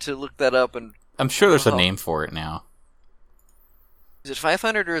tempted to look that up, and I'm sure there's a name for it now. Is it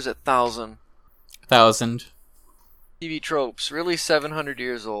 500 or is it 1,000? 1,000. TV tropes, really 700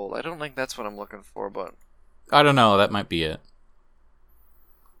 years old. I don't think that's what I'm looking for, but I don't know. That might be it.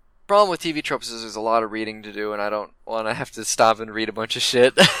 Problem with TV tropes is there's a lot of reading to do, and I don't want to have to stop and read a bunch of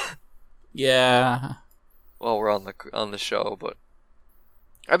shit. Yeah. Well, we're on the show, but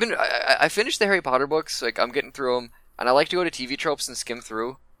I finished the Harry Potter books. Like, I'm getting through them, and I like to go to TV tropes and skim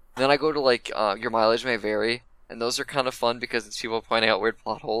through. Then I go to like Your Mileage May Vary, and those are kind of fun because it's people pointing out weird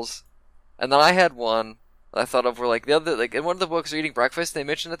plot holes. And then I had one I thought of where like the other, like in one of the books they're eating breakfast, they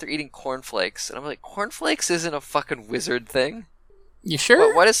mentioned that they're eating cornflakes, and I'm like, cornflakes isn't a fucking wizard thing. You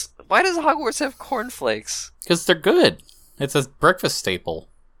sure? Why does Hogwarts have cornflakes? Because they're good. It's a breakfast staple.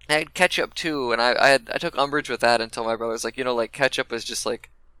 I had ketchup too, and I took umbrage with that until my brother was like, like ketchup is just like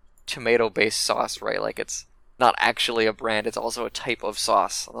tomato-based sauce, right? Like it's not actually a brand; it's also a type of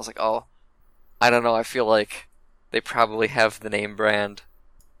sauce. And I was like, oh, I don't know. I feel like they probably have the name brand.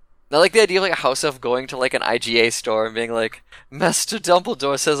 And I like the idea of like a house elf going to like an IGA store and being like, Master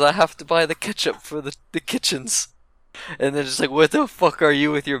Dumbledore says I have to buy the ketchup for the kitchens. And they're just like, what the fuck are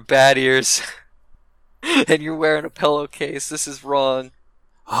you with your bat ears? And you're wearing a pillowcase. This is wrong.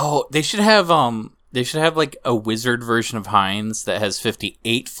 Oh, they should have like a wizard version of Heinz that has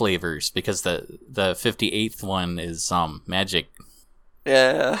 58 flavors because the 58th one is magic.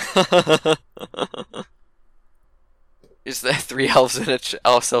 Yeah. Is that three elves in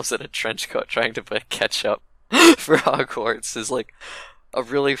a trench coat trying to buy ketchup for Hogwarts is like a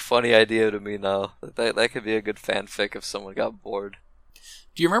really funny idea to me now. That could be a good fanfic if someone got bored.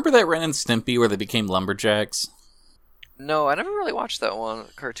 Do you remember that Ren and Stimpy where they became lumberjacks? No, I never really watched that one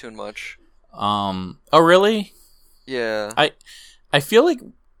cartoon much. Oh really? Yeah. I feel like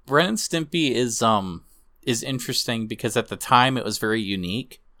Ren and Stimpy is interesting because at the time it was very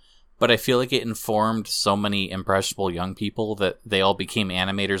unique, but I feel like it informed so many impressionable young people that they all became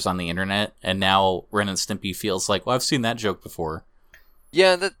animators on the internet, and now Ren and Stimpy feels like, well, I've seen that joke before.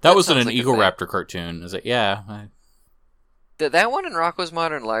 Yeah, that was in an Eagle Raptor cartoon. Is it? Yeah. That one and Rocko's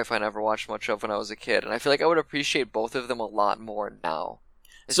Modern Life I never watched much of when I was a kid, and I feel like I would appreciate both of them a lot more now.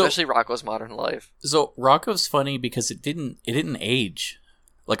 Especially Rocko's Modern Life. So Rocko's funny because it didn't age.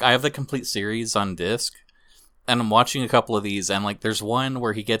 Like, I have the complete series on disc, and I'm watching a couple of these, and like there's one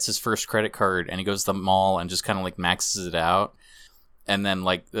where he gets his first credit card and he goes to the mall and just kind of like maxes it out, and then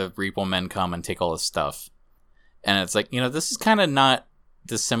like the repo men come and take all his stuff. And it's like, this is kind of not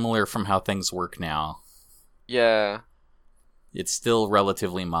dissimilar from how things work now. Yeah. It's still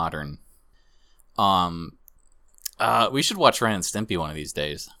relatively modern. We should watch Ren and Stimpy one of these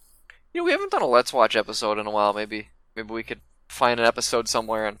days. We haven't done a Let's Watch episode in a while. Maybe we could find an episode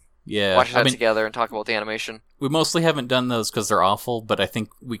somewhere and watch that together and talk about the animation. We mostly haven't done those because they're awful, but I think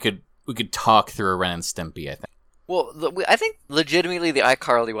we could talk through a Ren and Stimpy, I think. Well, I think legitimately the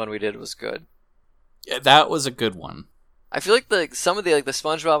iCarly one we did was good. Yeah, that was a good one. I feel like some of the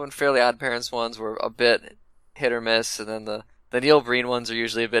SpongeBob and Fairly Odd Parents ones were a bit hit or miss, and then the Neil Breen ones are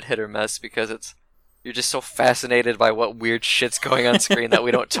usually a bit hit or miss because you're just so fascinated by what weird shit's going on screen that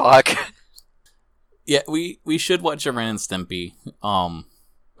we don't talk. Yeah, we should watch a Ren and Stimpy.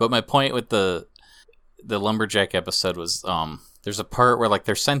 But my point with the lumberjack episode was there's a part where like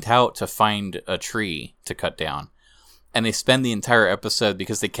they're sent out to find a tree to cut down, and they spend the entire episode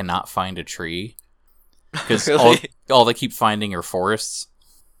because they cannot find a tree because really? all they keep finding are forests.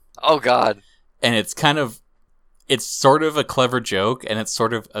 Oh God! And it's sort of a clever joke, and it's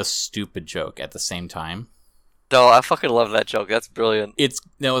sort of a stupid joke at the same time. No, I fucking love that joke. That's brilliant. It's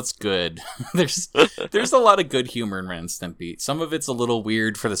good. There's a lot of good humor in Ren and Stimpy. Some of it's a little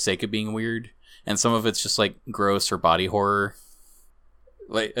weird for the sake of being weird, and some of it's just like gross or body horror.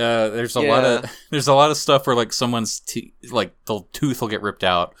 Like there's a lot of stuff where like someone's the tooth will get ripped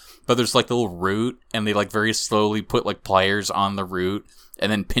out, but there's like the little root, and they like very slowly put like pliers on the root,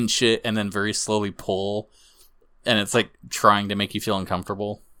 and then pinch it, and then very slowly pull. And it's like trying to make you feel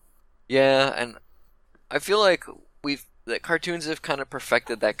uncomfortable. Yeah, and I feel like cartoons have kind of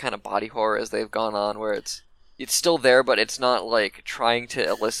perfected that kind of body horror as they've gone on, where it's still there, but it's not like trying to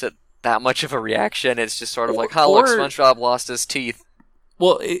elicit that much of a reaction. It's just sort of like, look, SpongeBob lost his teeth.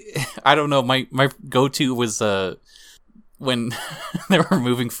 Well, I don't know. My go-to was when they were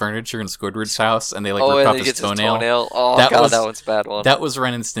moving furniture in Squidward's house, and they ripped off his toenail. Oh, that one's a bad one. That was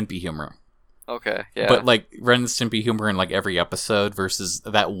Ren and Stimpy humor. Okay, yeah. But like Ren and Stimpy humor in like every episode versus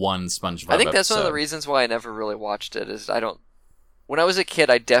that one SpongeBob I think that's episode. one of the reasons why I never really watched it. Is when I was a kid,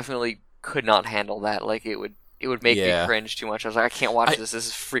 I definitely could not handle that. Like it would make me cringe too much. I was like, I can't watch this. This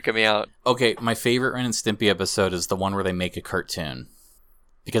is freaking me out. Okay, my favorite Ren and Stimpy episode is the one where they make a cartoon.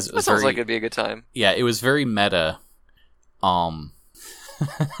 Because it was sounds like it'd be a good time. Yeah, it was very meta. And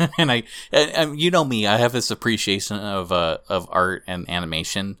you know me, I have this appreciation of art and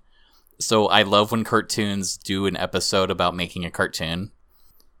animation. So I love when cartoons do an episode about making a cartoon.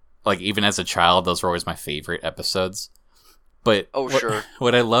 Like even as a child, those were always my favorite episodes. But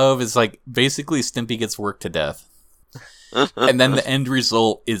what I love is like basically Stimpy gets worked to death. And then the end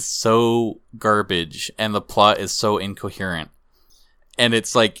result is so garbage and the plot is so incoherent. And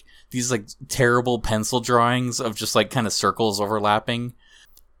it's like these like terrible pencil drawings of just like kind of circles overlapping.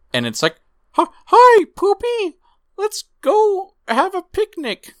 And it's like, hi, Poopy, let's go have a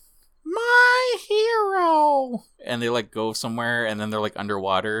picnic. My hero. And they like go somewhere and then they're like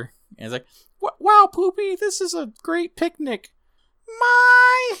underwater. And it's like, wow, Poopy, this is a great picnic.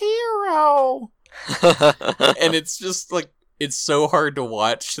 My hero. And it's just like, it's so hard to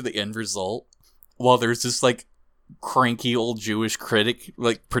watch to the end result. While there's this like cranky old Jewish critic,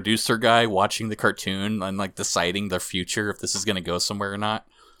 like producer guy watching the cartoon and like deciding the future if this is going to go somewhere or not.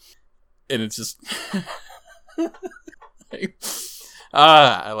 And it's just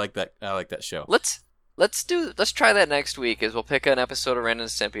I like that show. Let's try that next week. We'll pick an episode of Ren and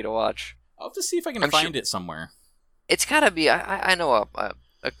Stimpy to watch. I'll have to see if I can find it somewhere. It's gotta be. I know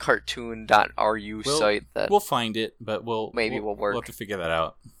a cartoon.ru site that we'll find it, but we'll work. We'll have to figure that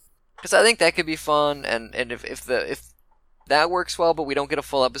out. Because I think that could be fun, and if that works well, but we don't get a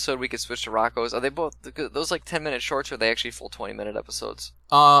full episode, we could switch to Rocko's. Are they both those like 10-minute shorts, or are they actually full 20-minute episodes?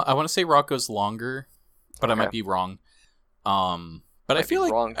 I want to say Rocko's longer, but I might be wrong. But I feel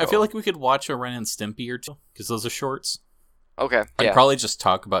like we could watch a Ren and Stimpy or two because those are shorts. Okay, I'd probably just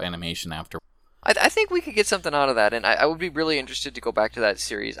talk about animation after. I think we could get something out of that, and I would be really interested to go back to that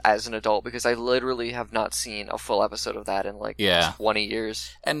series as an adult because I literally have not seen a full episode of that in 20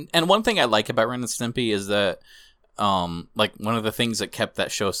 years. And one thing I like about Ren and Stimpy is that like one of the things that kept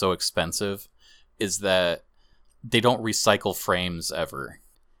that show so expensive is that they don't recycle frames ever,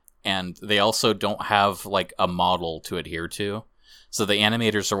 and they also don't have like a model to adhere to. So the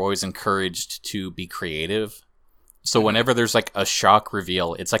animators are always encouraged to be creative. So whenever there's like a shock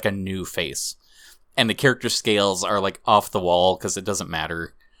reveal, it's like a new face. And the character scales are like off the wall because it doesn't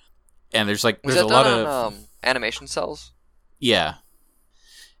matter. And there's a lot of animation cells. Yeah.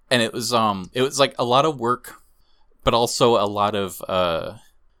 And it was like a lot of work, but also a lot of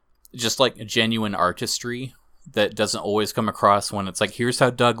just like genuine artistry that doesn't always come across when it's like, here's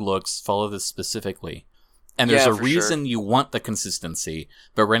how Doug looks, follow this specifically. And there's a reason you want the consistency,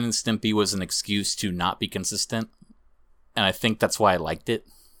 but Ren and Stimpy was an excuse to not be consistent. And I think that's why I liked it.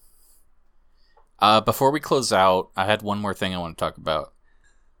 Before we close out, I had one more thing I want to talk about.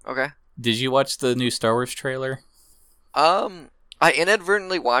 Okay. Did you watch the new Star Wars trailer? I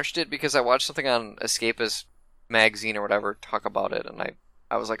inadvertently watched it because I watched something on Escapist magazine or whatever talk about it, and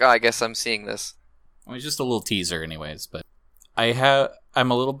I was like, I guess I'm seeing this. Well, it's just a little teaser anyways, but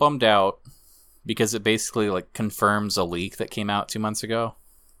I'm a little bummed out because it basically like confirms a leak that came out 2 months ago.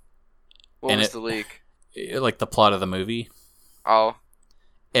 What was the leak? Like the plot of the movie. Oh.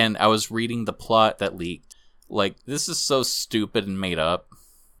 And I was reading the plot that leaked. Like, this is so stupid and made up.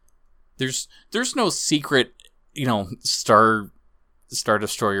 There's no secret, Star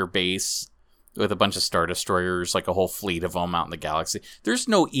Destroyer base with a bunch of Star Destroyers, like a whole fleet of them out in the galaxy. There's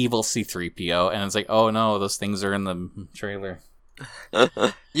no evil C-3PO, and it's like, oh no, those things are in the trailer.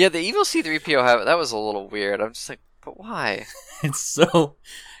 Yeah, the evil C-3PO, that was a little weird. I'm just like, but why? It's so...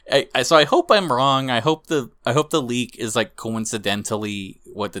 So I hope I'm wrong. I hope the leak is like coincidentally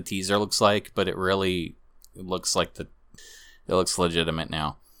what the teaser looks like, but it looks like it looks legitimate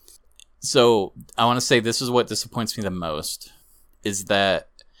now. So I want to say this is what disappoints me the most is that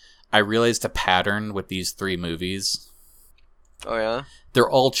I realized a pattern with these 3 movies. Oh yeah? They're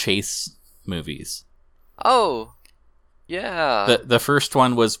all chase movies. Oh. Yeah. The first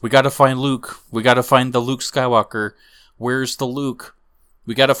one was, we got to find Luke. We got to find the Luke Skywalker. Where's the Luke?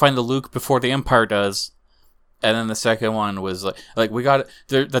 We got to find the Luke before the Empire does. And then the second one was like we got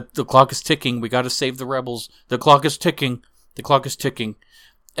the clock is ticking. We got to save the rebels. The clock is ticking. The clock is ticking.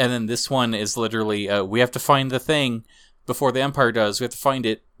 And then this one is literally we have to find the thing before the Empire does. We have to find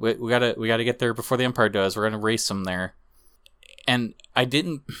it. We gotta get there before the Empire does. We're gonna race them there. And that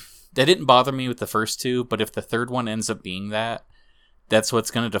didn't bother me with the first 2. But if the third one ends up being that, that's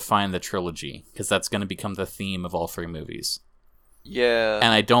what's gonna define the trilogy, because that's gonna become the theme of all 3 movies. Yeah.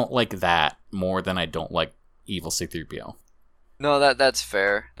 And I don't like that more than I don't like Evil C-3PO. No, that's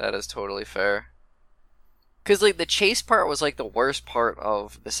fair. That is totally fair. Because, like, the chase part was, like, the worst part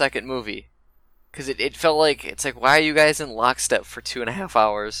of the second movie. Because it felt like, it's like, why are you guys in lockstep for 2.5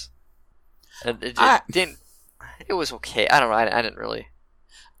 hours? And it just didn't... It was okay. I don't know. I didn't really...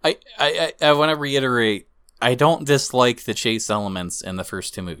 I want to reiterate, I don't dislike the chase elements in the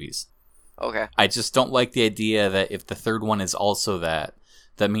first two movies. Okay. I just don't like the idea that if the third one is also that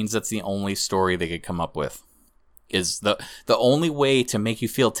means that's the only story they could come up with. Is the only way to make you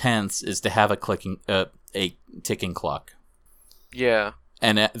feel tense is to have a ticking clock. Yeah.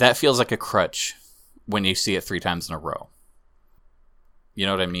 And that feels like a crutch when you see it 3 times in a row. You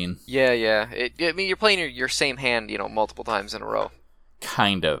know what I mean? Yeah. I mean, you're playing your same hand, multiple times in a row.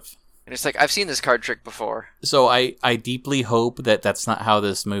 Kind of. And it's like, I've seen this card trick before. So I deeply hope that that's not how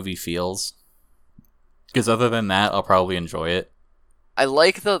this movie feels. Because other than that, I'll probably enjoy it. I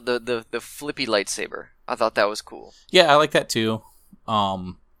like the flippy lightsaber. I thought that was cool. Yeah, I like that too.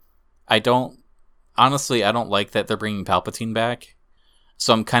 I don't like that they're bringing Palpatine back.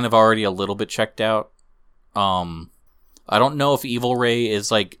 So I'm kind of already a little bit checked out. I don't know if Evil Rey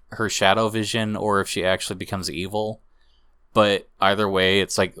is like her shadow vision or if she actually becomes evil. But either way,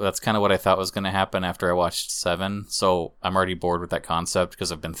 it's like that's kind of what I thought was going to happen after I watched 7. So I'm already bored with that concept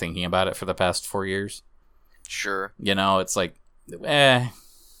because I've been thinking about it for the past 4 years. Sure. It's like,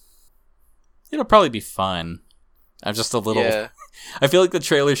 it'll probably be fun. I'm just a little... Yeah. I feel like the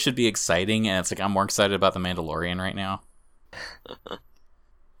trailer should be exciting, and it's like I'm more excited about The Mandalorian right now.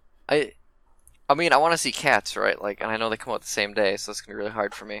 I mean, I want to see Cats, right? Like, and I know they come out the same day, so it's going to be really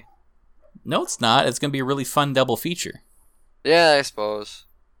hard for me. No, it's not. It's going to be a really fun double feature. Yeah, I suppose.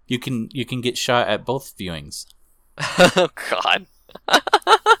 You can get shot at both viewings. Oh, God.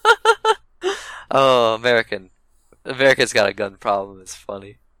 Oh, America's got a gun problem. It's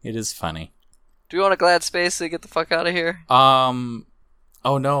funny. It is funny. Do we want a glad space to get the fuck out of here? Oh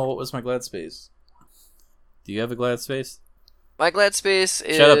no, what was my glad space? Do you have a glad space? My glad space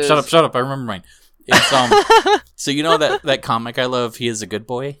is... Shut up. I remember mine. It's, so you know that comic I love, He Is a Good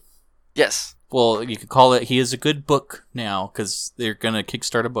Boy? Yes. Well, you could call it He Is a Good Book now, because they're going to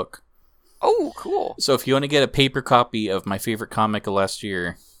kickstart a book. Oh, cool. So if you want to get a paper copy of my favorite comic of last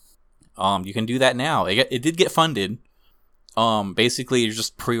year, you can do that now. It did get funded. Basically, you're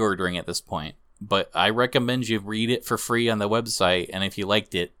just pre-ordering at this point. But I recommend you read it for free on the website, and if you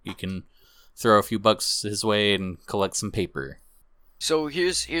liked it, you can throw a few bucks his way and collect some paper. So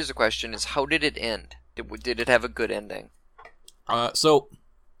here's the question: is how did it end? Did it have a good ending? So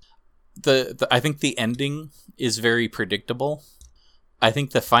I think the ending is very predictable. I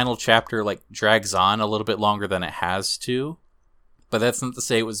think the final chapter drags on a little bit longer than it has to, but that's not to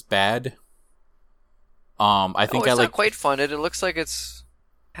say it was bad. I think it's not quite funded. It looks like it's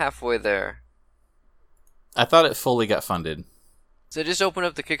halfway there. I thought it fully got funded. So just open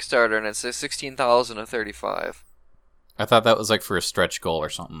up the Kickstarter and it says 16,035. I thought that was for a stretch goal or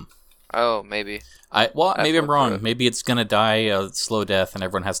something. Oh, maybe. Maybe I'm wrong. Maybe it's gonna die a slow death and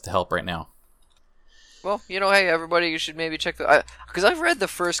everyone has to help right now. Well, hey, everybody, you should maybe check because I've read the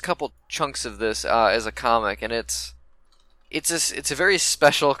first couple chunks of this as a comic, and it's a very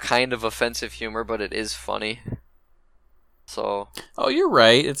special kind of offensive humor, but it is funny. So. Oh, you're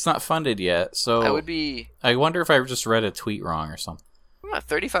right. It's not funded yet, so. I wonder if I just read a tweet wrong or something.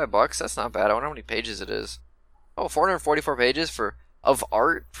 $35. That's not bad. I wonder how many pages it is. Oh, 444 pages of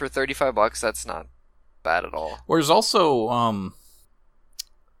art for $35. That's not bad at all. There's also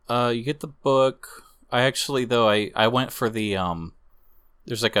you get the book. I actually I went for the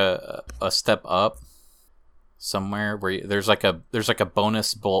there's a step up somewhere where there's a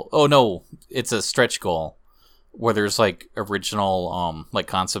bonus goal. Oh no, it's a stretch goal where there's original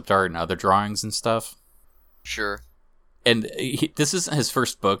concept art and other drawings and stuff. Sure. And this isn't his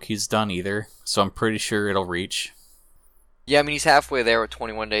first book he's done either, so I'm pretty sure it'll reach. Yeah, I mean he's halfway there with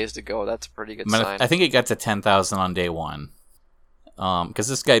 21 days to go. That's a pretty good sign. I think it got to 10,000 on day one. Because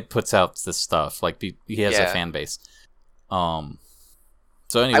this guy puts out this stuff. He has a fan base. So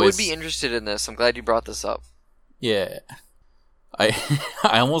anyways, I would be interested in this. I'm glad you brought this up. Yeah. I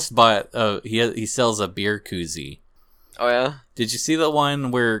almost bought he sells a beer koozie. Oh yeah? Did you see the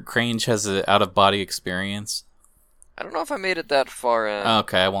one where Crange has an out of body experience? I don't know if I made it that far in.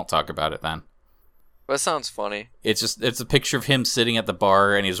 Okay, I won't talk about it then. But it sounds funny. It's a picture of him sitting at the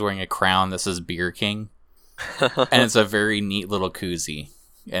bar and he's wearing a crown that says Beer King. And it's a very neat little koozie.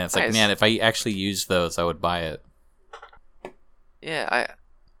 And it's nice. Man, if I actually used those, I would buy it. Yeah,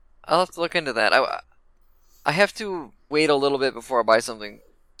 I'll have to look into that. I have to wait a little bit before I buy something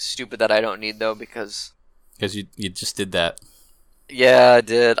stupid that I don't need, though, because you just did that. Yeah, I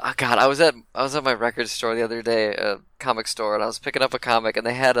did. Oh God, I was at my record store the other day, a comic store, and I was picking up a comic, and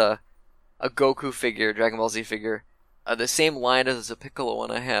they had a Goku figure, Dragon Ball Z figure, the same line as a Piccolo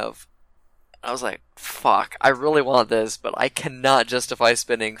one I have. I was like, fuck, I really want this, but I cannot justify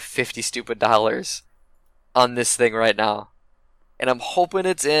spending $50 stupid on this thing right now. And I'm hoping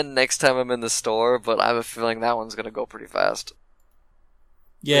it's in next time I'm in the store, but I have a feeling that one's gonna go pretty fast.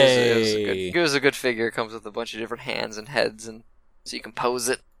 Yay! It was a good figure. It comes with a bunch of different hands and heads, and so you can pose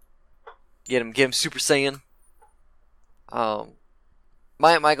it. Get him Super Saiyan.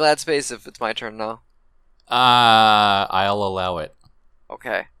 My glad space if it's my turn now. I'll allow it.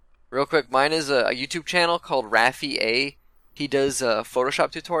 Okay. Real quick, mine is a YouTube channel called Raffi A. He does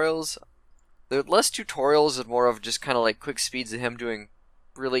Photoshop tutorials. They're less tutorials and more of just kind of like quick speeds of him doing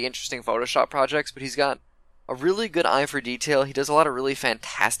really interesting Photoshop projects, but he's got a really good eye for detail. He does a lot of really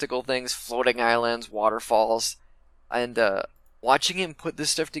fantastical things, floating islands, waterfalls, and watching him put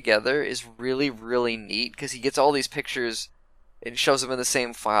this stuff together is really, really neat because he gets all these pictures and shows them in the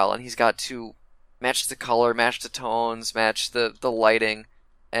same file, and he's got to match the color, match the tones, match the lighting,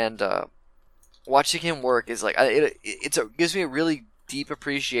 and watching him work is like it gives me a really deep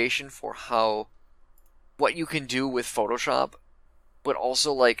appreciation for what you can do with Photoshop, but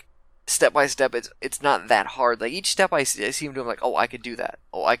also like step by step, it's not that hard. Like each step I see him do, I'm like, oh, I could do that.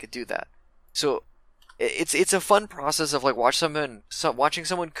 Oh, I could do that. So it's a fun process of like watching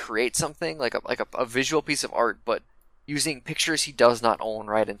someone create something like a visual piece of art, but using pictures he does not own,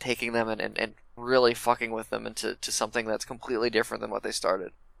 right, and taking them and really fucking with them into something that's completely different than what they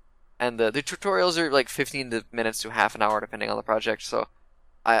started. And the tutorials are like 15 minutes to half an hour depending on the project. So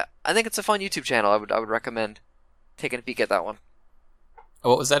I think it's a fun YouTube channel. I would recommend taking a peek at that one.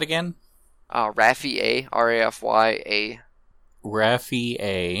 What was that again? Raffi A, Rafya. Raffi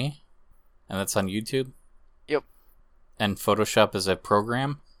A, and that's on YouTube? Yep. And Photoshop is a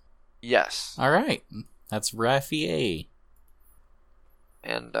program? Yes. All right. That's Raffi A.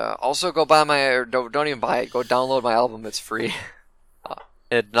 And also go buy don't even buy it. Go download my album. It's free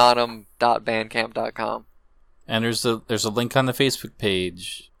at nonum.bandcamp.com. And there's a link on the Facebook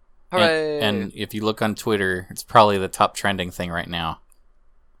page. Hooray! And if you look on Twitter, it's probably the top trending thing right now.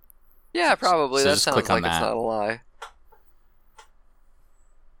 Yeah, probably. So that sounds like it's not a lie.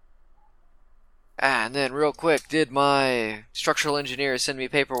 And then, real quick, did my structural engineer send me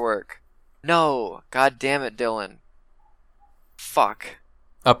paperwork? No. God damn it, Dylan. Fuck.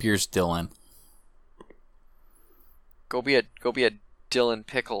 Up yours, Dylan. Go be a Dylan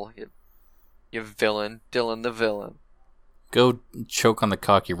Pickle, you villain. Dylan the villain. Go choke on the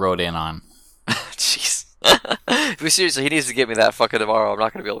cock you rode in on. Jeez. Seriously, he needs to get me that fucking tomorrow. I'm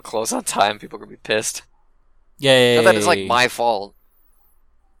not going to be able to close on time. People are going to be pissed. Yay. Not that it's like my fault.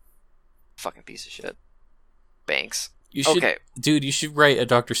 Fucking piece of shit. Banks. Okay. Dude, you should write a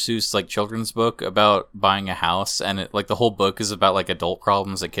Dr. Seuss like children's book about buying a house, and the whole book is about like adult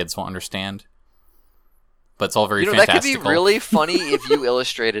problems that kids won't understand. But it's all very fantastical. That could be really funny if you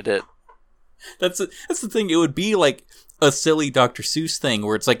illustrated it. That's the thing. It would be like a silly Dr. Seuss thing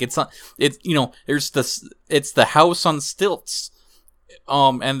where it's like it's the house on stilts,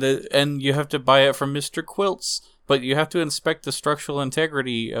 and you have to buy it from Mr. Quilts, but you have to inspect the structural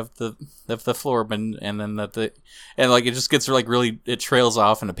integrity of the floor, and then like it just gets like really, it trails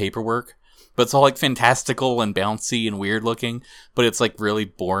off into paperwork, but it's all like fantastical and bouncy and weird looking, but it's like really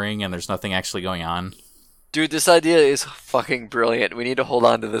boring and there's nothing actually going on. Dude, this idea is fucking brilliant. We need to hold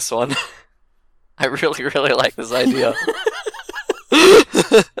on to this one. I really, really like this idea.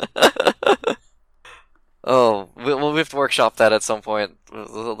 Oh, we'll have to workshop that at some point.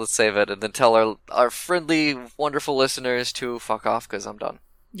 Let's save it and then tell our friendly, wonderful listeners to fuck off because I'm done.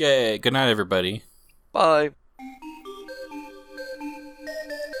 Yay. Good night, everybody. Bye.